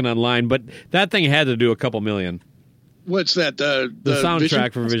 I'm looking online, but that thing had to do a couple million. What's that? The soundtrack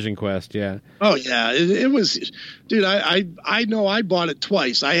Vision? for Vision Quest, yeah. Oh yeah, it was, dude. I know I bought it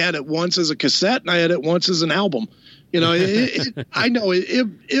twice. I had it once as a cassette, and I had it once as an album. You know, I know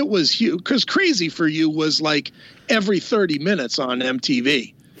it was huge because "Crazy for You" was like every 30 minutes on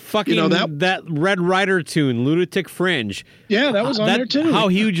MTV. Fucking You know, that Red Rider tune, Lunatic Fringe. Yeah, that was on there too. How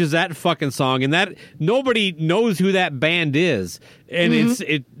huge is that fucking song? And that nobody knows who that band is, and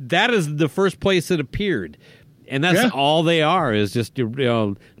that is the first place it appeared, and that's all they are is just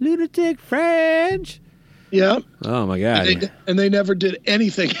Lunatic Fringe. Yeah. Oh my god. And they never did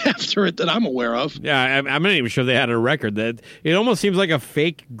anything after it that I'm aware of. Yeah, I'm not even sure they had a record. That it almost seems like a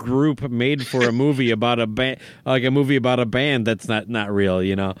fake group made for a movie about a band, like a movie about a band that's not real.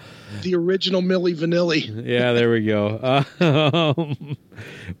 You know. The original Milli Vanilli. Yeah, there we go.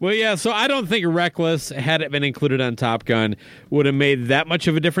 Well, yeah, so I don't think Reckless, had it been included on Top Gun, would have made that much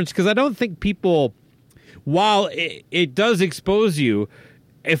of a difference because I don't think people, while it does expose you,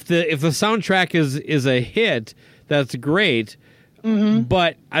 if the soundtrack is a hit, that's great. Mm-hmm.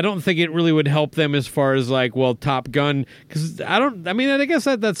 But I don't think it really would help them as far as like, well, Top Gun, because I guess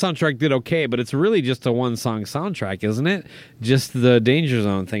that soundtrack did okay, but it's really just a one song soundtrack, isn't it? Just the Danger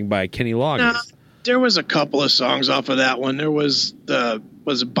Zone thing by Kenny Loggins. There was a couple of songs off of that one. There was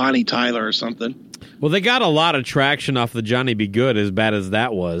it Bonnie Tyler or something. Well, they got a lot of traction off the Johnny Be Good, as bad as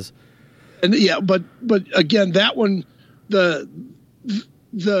that was. And yeah, but again, that one, the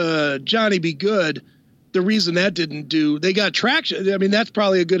Johnny Be Good, the reason that didn't do, they got traction. I mean, that's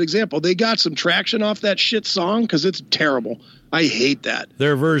probably a good example. They got some traction off that shit song because it's terrible. I hate that.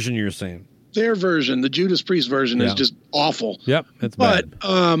 Their version, you're saying? Their version, the Judas Priest version, is just awful. Yep, it's bad.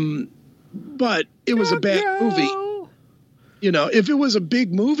 But it was a bad movie. You know, if it was a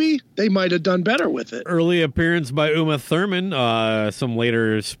big movie, they might have done better with it. Early appearance by Uma Thurman, some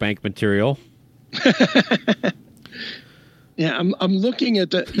later Spank material. Yeah, I'm looking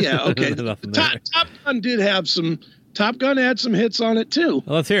at the. Yeah, okay. Top Gun did have some. Top Gun had some hits on it too.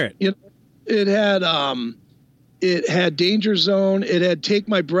 Well, let's hear it. You know, it had Danger Zone. It had Take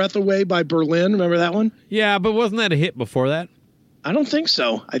My Breath Away by Berlin. Remember that one? Yeah, but wasn't that a hit before that? I don't think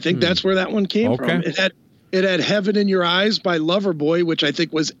so. I think that's where that one came from. It had Heaven in Your Eyes by Loverboy, which I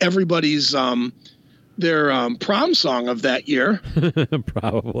think was everybody's their prom song of that year.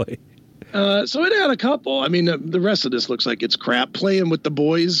 Probably. So it had a couple. I mean, the rest of this looks like it's crap. Playing with the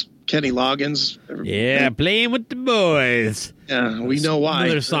Boys, Kenny Loggins. Yeah, Playing with the Boys. Yeah, we know why.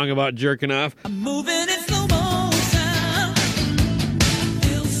 Another song about jerking off. I'm moving in slow motion.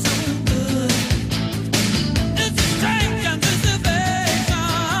 Feels so good. It's a strange anticipation.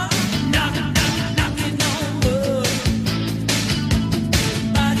 Knocking on wood.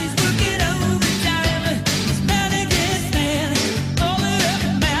 Body's working overtime. It's panic is stand. All that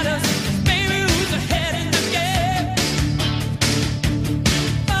ever matters is baby who's ahead in the game.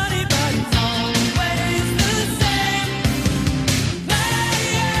 Body's always the same.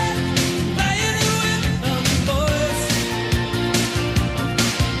 Playing with the boys.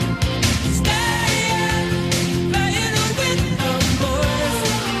 Staying, playing with the boys.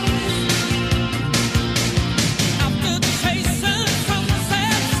 After chasing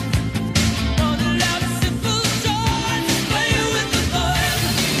sunsets, running out of simple joy, playing with the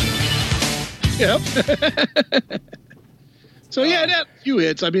boys. Yep. So yeah, it had a few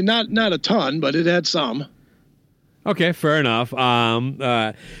hits. I mean, not a ton, but it had some. Okay, fair enough. I'm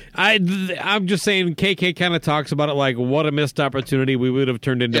just saying KK kind of talks about it like what a missed opportunity we would have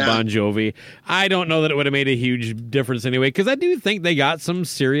turned into Bon Jovi. I don't know that it would have made a huge difference anyway, because I do think they got some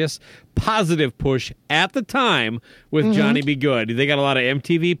serious positive push at the time with Johnny Be Good. They got a lot of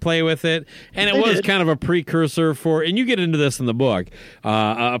MTV play with it, and it was kind of a precursor for, and you get into this in the book,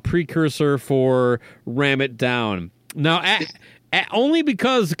 a precursor for Ram It Down. Now, only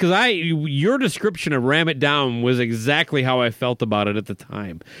because your description of Ram It Down was exactly how I felt about it at the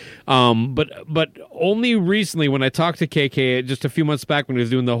time. But only recently when I talked to KK just a few months back when he was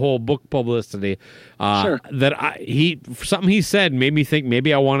doing the whole book publicity, that something he said made me think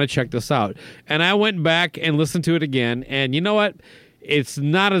maybe I want to check this out. And I went back and listened to it again, and you know what? It's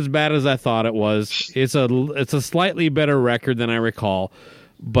not as bad as I thought it was. It's a slightly better record than I recall.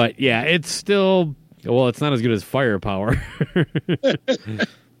 But yeah, it's still... Well, it's not as good as Firepower.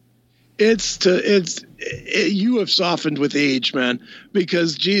 You have softened with age, man,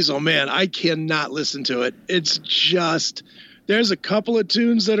 because geez, oh man, I cannot listen to it. It's just, there's a couple of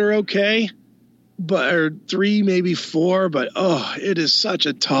tunes that are okay, or 3, maybe 4, but it is such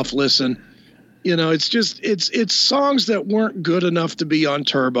a tough listen. You know, it's just, it's songs that weren't good enough to be on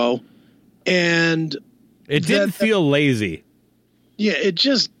Turbo. And it didn't feel lazy. Yeah, it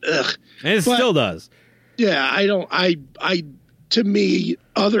just, ugh. And it still does. Yeah, to me,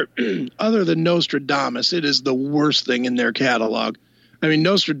 other than Nostradamus, it is the worst thing in their catalog. I mean,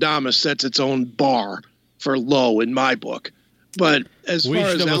 Nostradamus sets its own bar for low in my book. But as far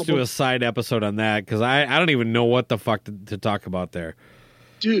as we should almost do a side episode on that, because I don't even know what the fuck to talk about there.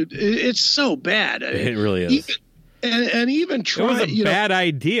 Dude, it's so bad. It really is. Even try. It was a bad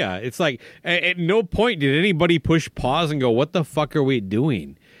idea. It's like at no point did anybody push pause and go, "What the fuck are we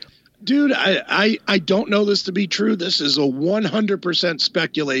doing?" Dude, I don't know this to be true. This is a 100%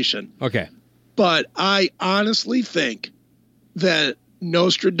 speculation. Okay. But I honestly think that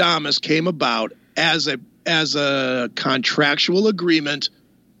Nostradamus came about as a contractual agreement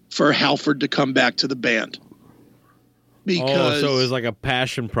for Halford to come back to the band. Because so it was like a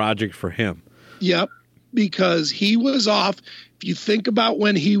passion project for him. Yep. Because he was off. If you think about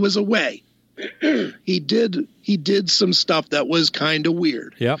when he was away, he did some stuff that was kind of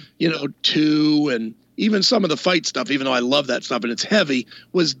weird. Yep. 2 and even some of the fight stuff, even though I love that stuff and it's heavy,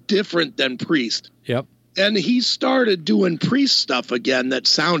 was different than Priest. Yep. And he started doing Priest stuff again that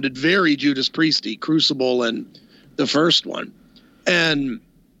sounded very Judas Priesty, Crucible and the first one. And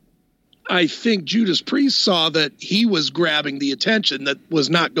I think Judas Priest saw that he was grabbing the attention that was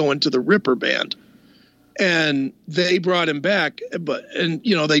not going to the Ripper band. And they brought him back,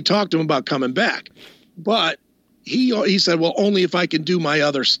 they talked to him about coming back, but he said, well, only if I can do my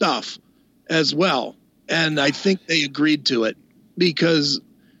other stuff as well. And I think they agreed to it because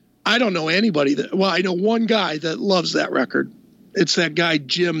I don't know anybody I know one guy that loves that record. It's that guy,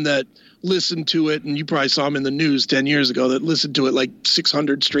 Jim, that listened to it. And you probably saw him in the news 10 years ago that listened to it like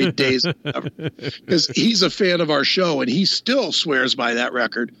 600 straight days because he's a fan of our show and he still swears by that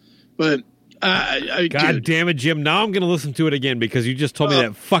record. But God damn it, Jim! Now I'm going to listen to it again because you just told me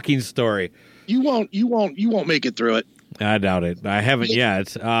that fucking story. You won't make it through it. I doubt it. I haven't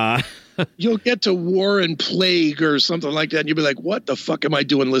yet. You'll get to War and Plague or something like that, and you'll be like, "What the fuck am I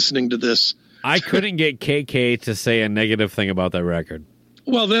doing listening to this?" I couldn't get KK to say a negative thing about that record.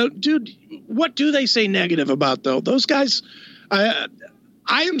 Well, dude, what do they say negative about though? Those guys, I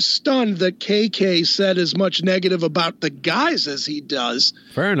am stunned that KK said as much negative about the guys as he does.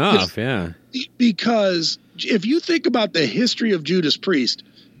 Fair enough, yeah. Because if you think about the history of Judas Priest,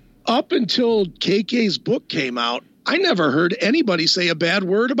 up until KK's book came out, I never heard anybody say a bad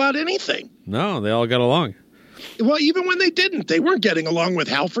word about anything. No, they all got along. Well, even when they didn't, they weren't getting along with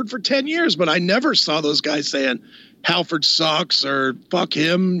Halford for 10 years, but I never saw those guys saying Halford sucks or fuck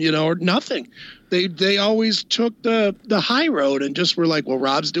him, or nothing. They always took the high road and just were like, well,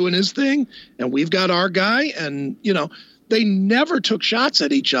 Rob's doing his thing and we've got our guy. And, they never took shots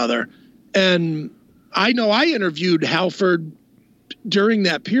at each other. And I know I interviewed Halford during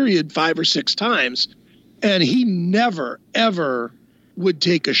that period 5 or 6 times, and he never, ever would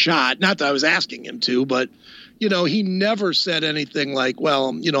take a shot. Not that I was asking him to, but, he never said anything like, well,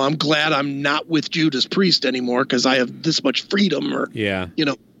 I'm glad I'm not with Judas Priest anymore because I have this much freedom or,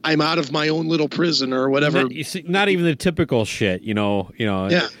 I'm out of my own little prison or whatever. Not even the typical shit,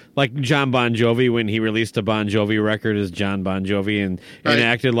 like John Bon Jovi when he released a Bon Jovi record as John Bon Jovi and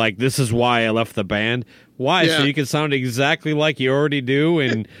acted like this is why I left the band. Why? Yeah. So you can sound exactly like you already do.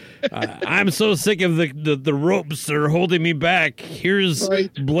 And I'm so sick of the ropes that are holding me back. Here's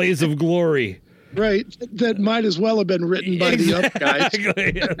Blaze of Glory. Right. That might as well have been written by the other guys.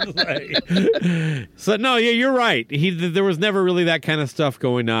 Exactly. So no, yeah, you're right. There was never really that kind of stuff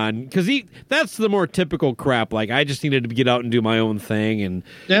going on because that's the more typical crap. Like I just needed to get out and do my own thing, and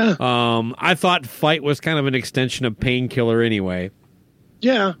Yeah. I thought Fight was kind of an extension of Painkiller anyway.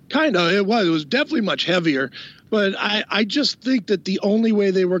 Yeah, kind of. It was definitely much heavier. But I just think that the only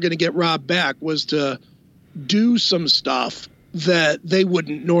way they were going to get Rob back was to do some stuff that they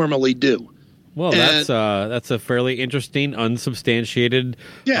wouldn't normally do. Well, that's a fairly interesting, unsubstantiated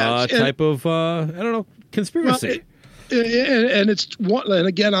type of I don't know, conspiracy. Well, and it's one, and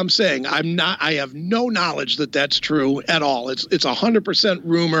again, I'm saying I have no knowledge that that's true at all. It's 100%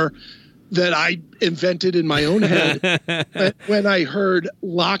 rumor that I invented in my own head when I heard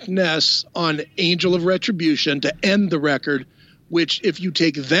Loch Ness on Angel of Retribution to end the record, which if you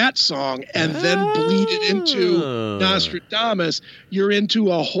take that song and then bleed it into Nostradamus, you're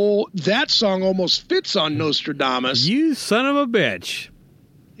into a whole, that song almost fits on Nostradamus. You son of a bitch.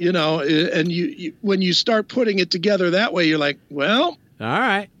 You know, and you when you start putting it together that way, you're like, well, all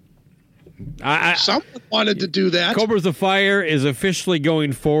right. Someone wanted to do that. Cobras of Fire is officially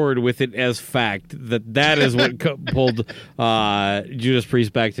going forward with it as fact that is what pulled Judas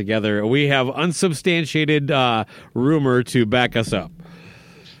Priest back together. We have unsubstantiated rumor to back us up.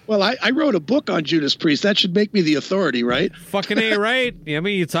 Well, I wrote a book on Judas Priest. That should make me the authority, right? Fucking A, right? I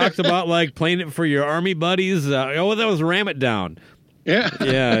mean, you talked about like playing it for your army buddies. That was Ram It Down. Yeah.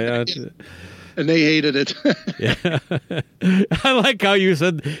 Yeah. And they hated it. Yeah. I like how you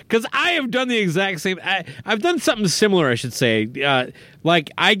said, because I have done the exact same. I've done something similar, I should say.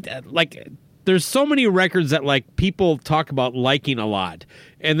 There's so many records that like people talk about liking a lot,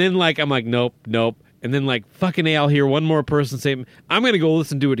 and then like I'm like nope, and then like fucking A, I'll hear one more person say I'm gonna go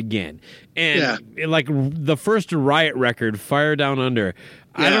listen to it again, and like the first Riot record, Fire Down Under.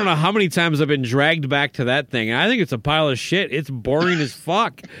 I don't know how many times I've been dragged back to that thing. I think it's a pile of shit. It's boring as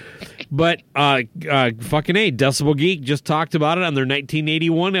fuck. But fucking A, Decibel Geek just talked about it on their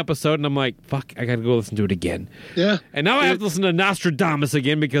 1981 episode, and I'm like, fuck, I gotta go listen to it again. Yeah. And now I have to listen to Nostradamus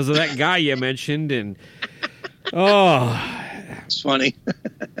again because of that guy you mentioned, and it's funny.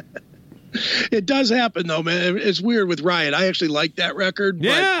 It does happen though, man. It's weird with Riot. I actually like that record.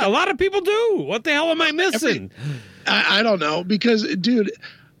 Yeah, a lot of people do. What the hell am I missing? I don't know, because dude,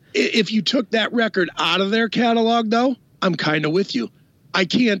 if you took that record out of their catalog though, I'm kind of with you. I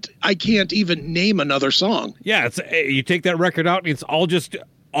can't even name another song. Yeah, you take that record out and it's all just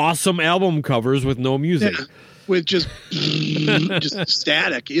awesome album covers with no music. Yeah, with just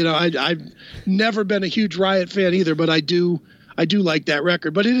static. You know, I've never been a huge Riot fan either, but I do like that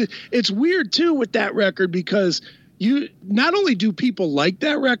record. But it's weird too with that record because you not only do people like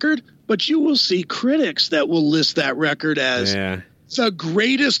that record, but you will see critics that will list that record as the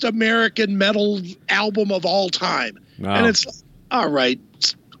greatest American metal album of all time. Wow. And it's like, all right,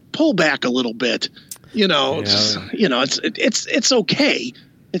 pull back a little bit. You know, it's okay.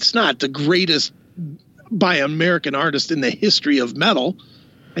 It's not the greatest by an American artist in the history of metal.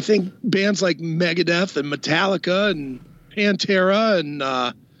 I think bands like Megadeth and Metallica and Pantera and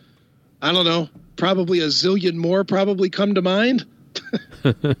I don't know, probably a zillion more probably come to mind.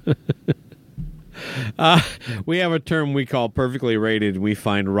 We have a term we call perfectly rated. We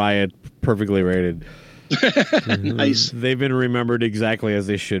find Riot perfectly rated. Nice. They've been remembered exactly as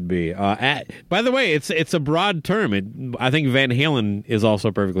they should be. By the way, it's a broad term. I think Van Halen is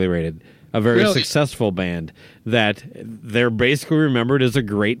also perfectly rated. A very successful band that they're basically remembered as a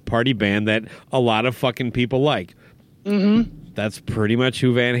great party band that a lot of fucking people like. Mm-hmm. That's pretty much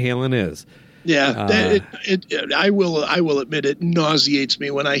who Van Halen is. Yeah, I will admit it nauseates me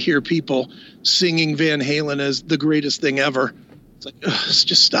when I hear people singing Van Halen as the greatest thing ever. It's like,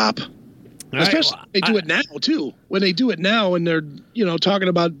 just stop. Especially when they do it now too. When they do it now, and they're talking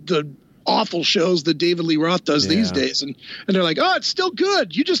about the awful shows that David Lee Roth does these days, and they're like, oh, it's still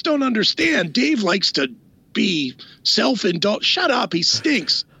good. You just don't understand. Dave likes to be self-indulgent. Shut up, he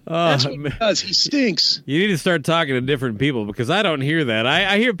stinks. That's what he does. He stinks. You need to start talking to different people because I don't hear that.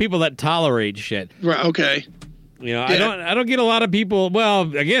 I hear people that tolerate shit. Right. Okay. You know, I don't get a lot of people.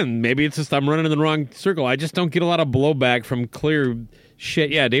 Well, again, maybe it's just I'm running in the wrong circle. I just don't get a lot of blowback from clear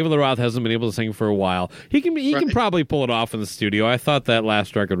shit. Yeah, David Lee Roth hasn't been able to sing for a while. He can probably pull it off in the studio. I thought that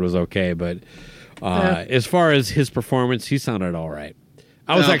last record was okay, but as far as his performance, he sounded all right.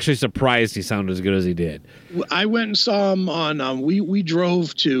 I was actually surprised he sounded as good as he did. I went and saw him on. We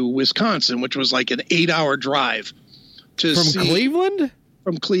drove to Wisconsin, which was like an 8-hour drive to from Cleveland.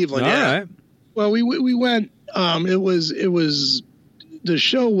 From Cleveland, all yeah. Right. Well, we went. It was the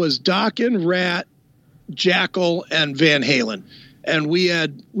show was Dokken, Rat, Jackal, and Van Halen, and we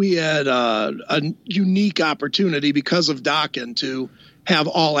had a unique opportunity because of Dokken to have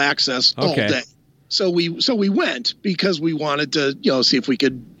all access all Okay. day. So we went because we wanted to, see if we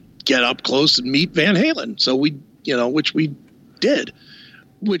could get up close and meet Van Halen. So we, which we did,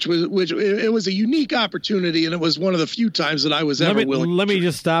 which it was a unique opportunity, and it was one of the few times that I was ever willing. Let me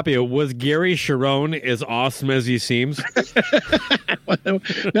just stop you. Was Gary Sharon as awesome as he seems? No,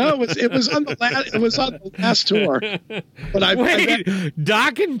 it was on the last tour. But Wait,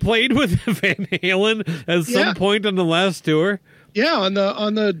 Dokken played with Van Halen at some point on the last tour? Yeah, on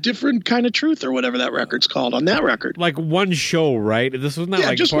the Different Kind of Truth or whatever that record's called, on that record. Like one show, right? This was not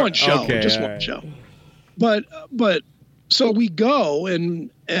like just one show. Okay, just all one right. show. But so we go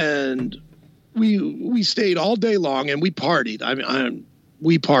and we stayed all day long and we partied.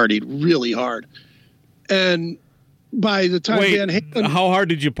 We partied really hard. And by the time Wait, Van Halen, how hard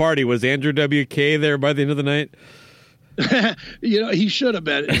did you party? Was Andrew WK there by the end of the night? he should have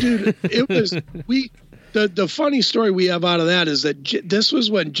been. Dude, it was the funny story we have out of that is that this was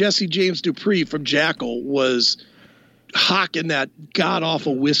when Jesse James Dupree from Jackal was hawking that god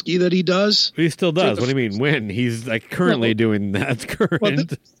awful whiskey that he does. He still does. What do you mean when? He's like currently doing that. Current. Well,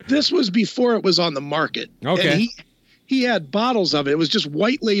 this was before it was on the market. Okay. And he had bottles of it. It was just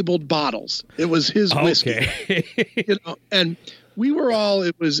white labeled bottles. It was his whiskey. Okay. And we were all,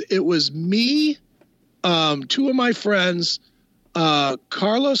 it was me, two of my friends,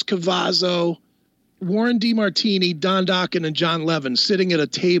 Carlos Cavazzo, Warren DeMartini, Don Dokken, and John Levin sitting at a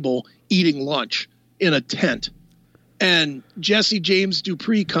table eating lunch in a tent. And Jesse James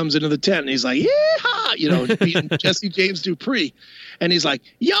Dupree comes into the tent and he's like, yeah, being Jesse James Dupree. And he's like,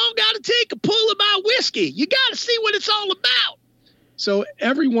 y'all got to take a pull of my whiskey. You got to see what it's all about. So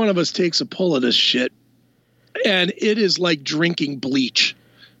every one of us takes a pull of this shit. And it is like drinking bleach.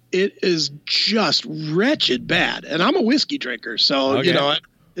 It is just wretched bad. And I'm a whiskey drinker. So, Okay.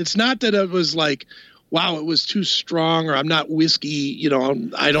 It's not that it was like, wow, it was too strong, or I'm not whiskey,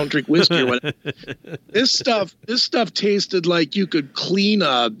 I don't drink whiskey or whatever. This stuff tasted like you could clean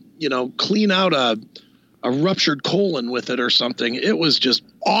out a ruptured colon with it or something. It was just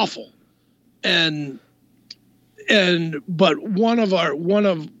awful. But one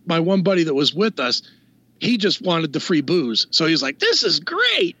of my one buddy that was with us, he just wanted the free booze. So he's like, this is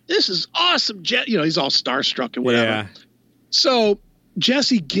great. This is awesome. He's all starstruck and whatever. Yeah. So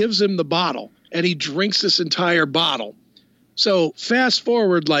Jesse gives him the bottle and he drinks this entire bottle. So fast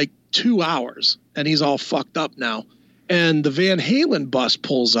forward like 2 hours and he's all fucked up now. And the Van Halen bus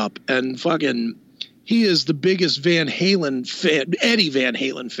pulls up and fucking, he is the biggest Van Halen fan, Eddie Van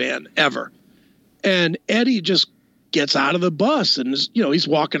Halen fan ever. And Eddie just gets out of the bus and is, he's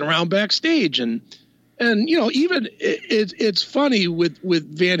walking around backstage and even it's funny with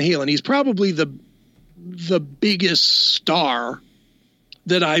Van Halen. He's probably the biggest star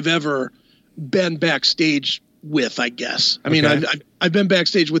that I've ever been backstage with, I guess. I mean, I've been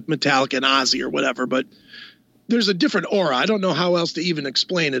backstage with Metallica and Ozzy or whatever, but there's a different aura. I don't know how else to even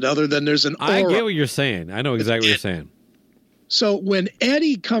explain it other than there's an aura. I get what you're saying. I know exactly what you're saying. So when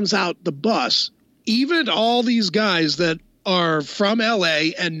Eddie comes out the bus, even all these guys that are from LA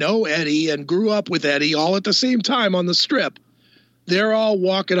and know Eddie and grew up with Eddie all at the same time on the strip, they're all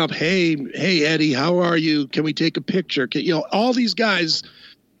walking up. Hey, Eddie, how are you? Can we take a picture? All these guys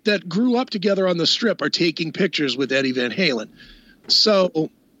that grew up together on the strip are taking pictures with Eddie Van Halen.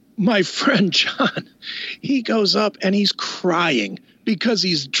 So my friend John, he goes up and he's crying because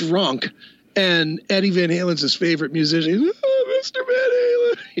he's drunk. And Eddie Van Halen's his favorite musician. Oh, Mr.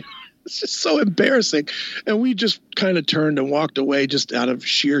 Van Halen. It's just so embarrassing. And we just kind of turned and walked away just out of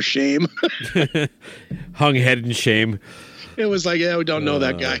sheer shame. Hung head in shame. It was like, yeah, we don't know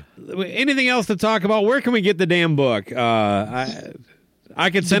that guy. Anything else to talk about? Where can we get the damn book? I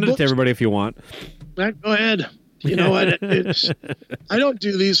could send it to everybody if you want. Go ahead. You know what? I don't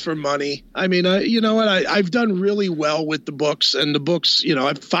do these for money. I mean, you know what? I've done really well with the books, and the books, I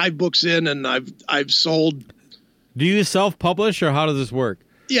have 5 books in, and I've sold. Do you self-publish, or how does this work?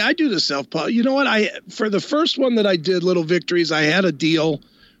 Yeah, I do the self-publish. You know what? For the first one that I did, Little Victories, I had a deal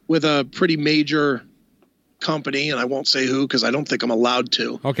with a pretty major company, and I won't say who because I don't think I'm allowed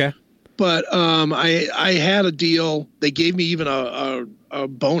to. Okay. But I had a deal. They gave me even a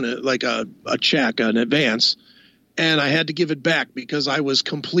bonus, like a check, an advance, and I had to give it back because I was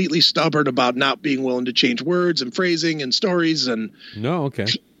completely stubborn about not being willing to change words and phrasing and stories and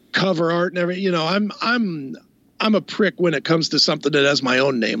cover art and everything. I'm a prick when it comes to something that has my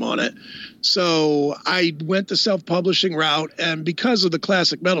own name on it. So I went the self-publishing route, and because of the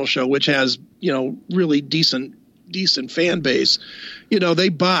Classic Metal Show, which has, really decent fan base, they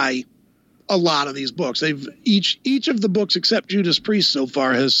buy a lot of these books. They've each of the books except Judas Priest so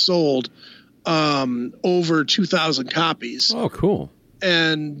far has sold over 2,000 copies. Oh, cool.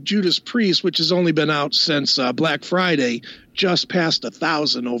 And Judas Priest, which has only been out since Black Friday, just passed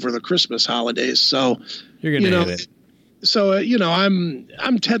 1,000 over the Christmas holidays. So You're gonna hit it. So I'm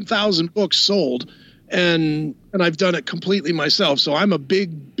 10,000 books sold, and I've done it completely myself. So I'm a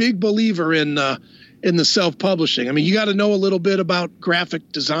big believer in the self-publishing. I mean, you got to know a little bit about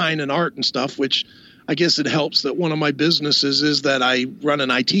graphic design and art and stuff, which I guess it helps that one of my businesses is that I run an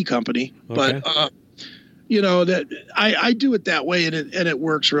IT company. Okay. But that I do it that way, and it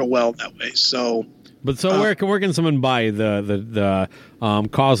works real well that way. So. But so where can someone buy the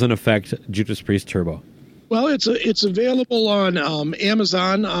Cause and Effect Judas Priest Turbo? Well, it's available on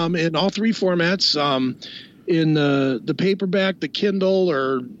Amazon in all three formats, in the paperback, the Kindle,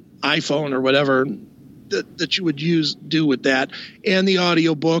 or iPhone, or whatever that you would do with that, and the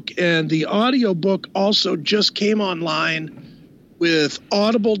audiobook. And the audiobook also just came online with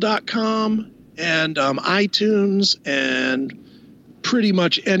Audible.com and iTunes and pretty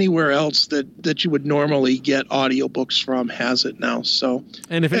much anywhere else that you would normally get audiobooks from has it now. So,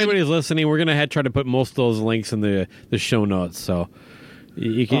 and if anybody's listening, we're gonna try to put most of those links in the show notes, so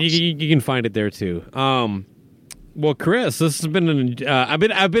you can find it there too. Well, Chris, this has been I've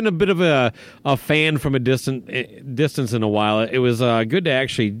been a bit of a fan from a distance in a while. It was good to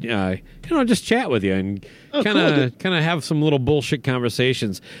actually just chat with you and kind of have some little bullshit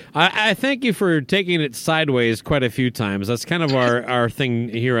conversations. I thank you for taking it sideways quite a few times. That's kind of our thing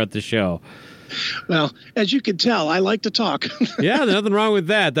here at the show. Well, as you can tell, I like to talk. Yeah, there's nothing wrong with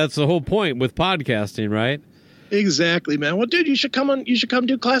that. That's the whole point with podcasting, right? Exactly, man. Well, dude, you should come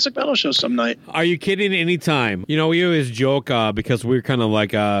do Classic Metal Show some night. Are you kidding? Anytime. We always joke because we're kind of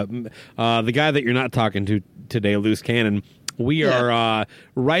like the guy that you're not talking to today, Loose Cannon. We are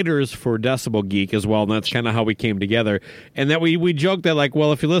writers for Decibel Geek as well, and that's kind of how we came together. And that we joke that, like,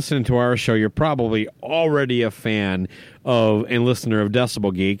 well, if you're listening to our show, you're probably already a fan of and listener of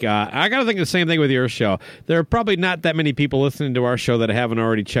Decibel Geek. I got to think the same thing with your show. There are probably not that many people listening to our show that haven't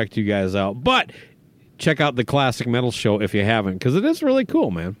already checked you guys out, but check out the Classic Metal Show if you haven't, because it is really cool,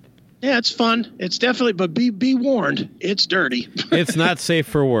 man. Yeah, it's fun. It's definitely, but be warned, it's dirty. It's not safe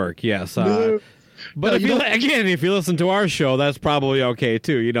for work, yes. But if you listen to our show, that's probably okay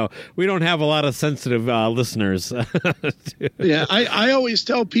too. We don't have a lot of sensitive listeners. Yeah, I always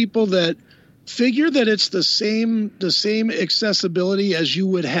tell people that figure that it's the same accessibility as you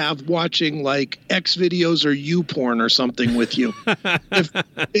would have watching like X videos or YouPorn or something with you.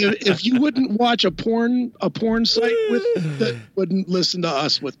 if you wouldn't watch a porn site with that, wouldn't listen to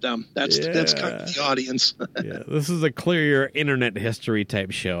us with them. That's kind of the audience. Yeah, this is a clear your internet history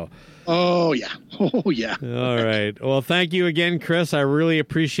type show. Oh yeah. All right. Well, thank you again, Chris. I really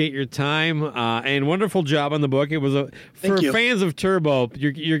appreciate your time and wonderful job on the book. It was for fans of Turbo,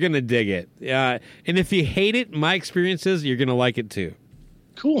 you're gonna dig it. And if you hate it, my experience is you're gonna like it too.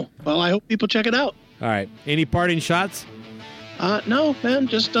 Cool. Well, I hope people check it out. All right. Any parting shots? No, man.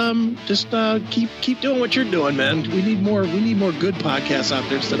 Just keep doing what you're doing, man. We need more good podcasts out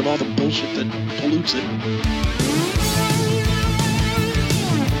there instead of all the bullshit that pollutes it.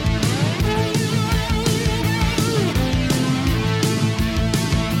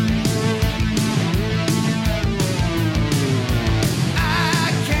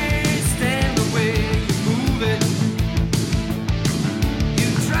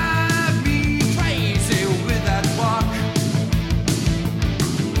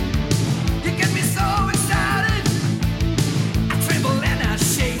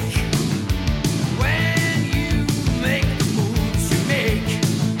 When you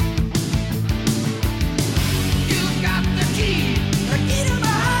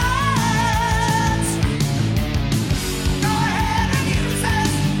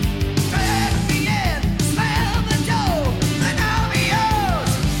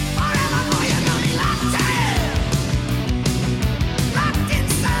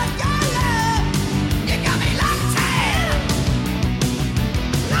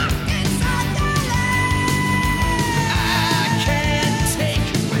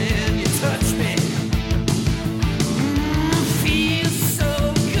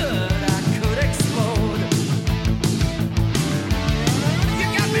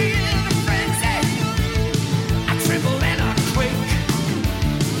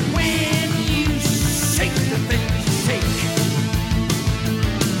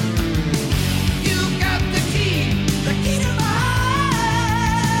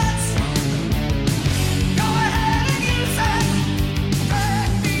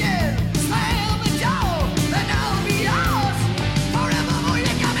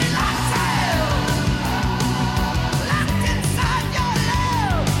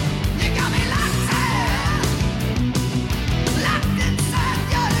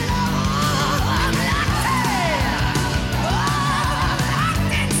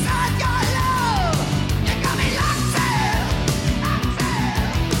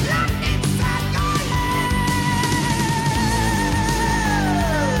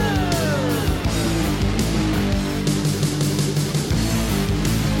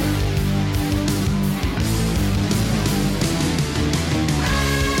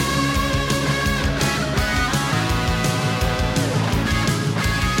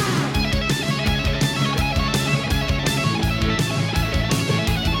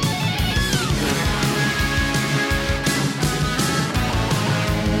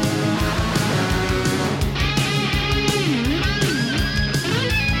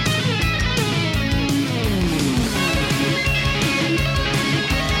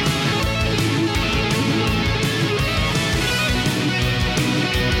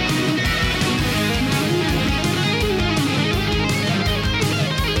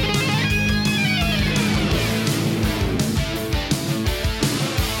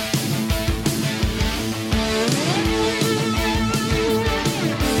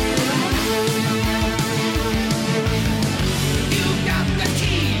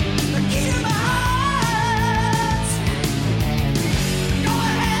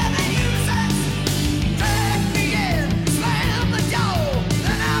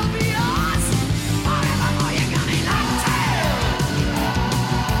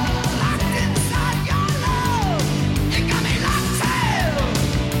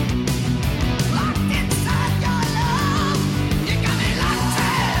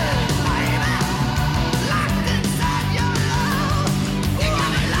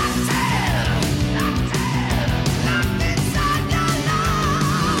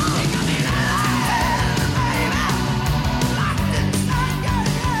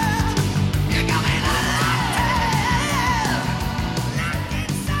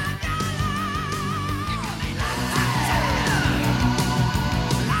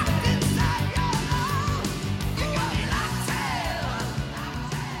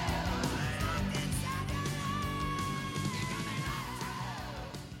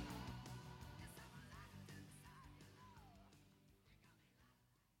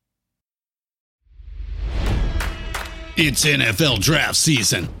It's NFL draft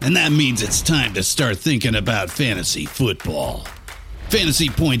season, and that means it's time to start thinking about fantasy football.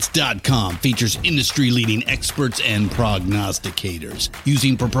 FantasyPoints.com features industry-leading experts and prognosticators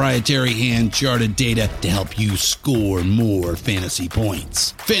using proprietary hand-charted data to help you score more fantasy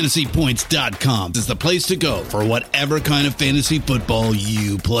points. FantasyPoints.com is the place to go for whatever kind of fantasy football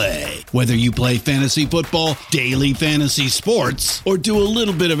you play. Whether you play fantasy football, daily fantasy sports, or do a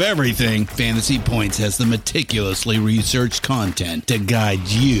little bit of everything, Fantasy Points has the meticulously researched content to guide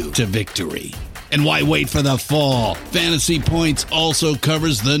you to victory. And why wait for the fall? Fantasy Points also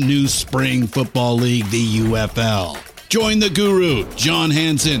covers the new spring football league, the UFL. Join the guru, John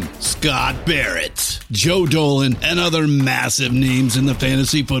Hansen, Scott Barrett, Joe Dolan, and other massive names in the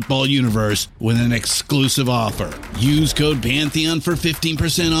fantasy football universe with an exclusive offer. Use code Pantheon for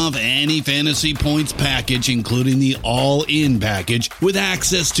 15% off any Fantasy Points package, including the all-in package, with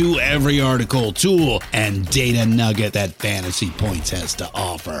access to every article, tool, and data nugget that Fantasy Points has to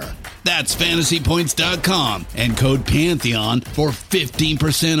offer. That's FantasyPoints.com and code Pantheon for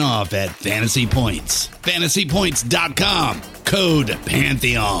 15% off at Fantasy Points. FantasyPoints.com, code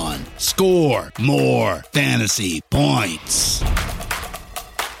Pantheon. Score more fantasy points.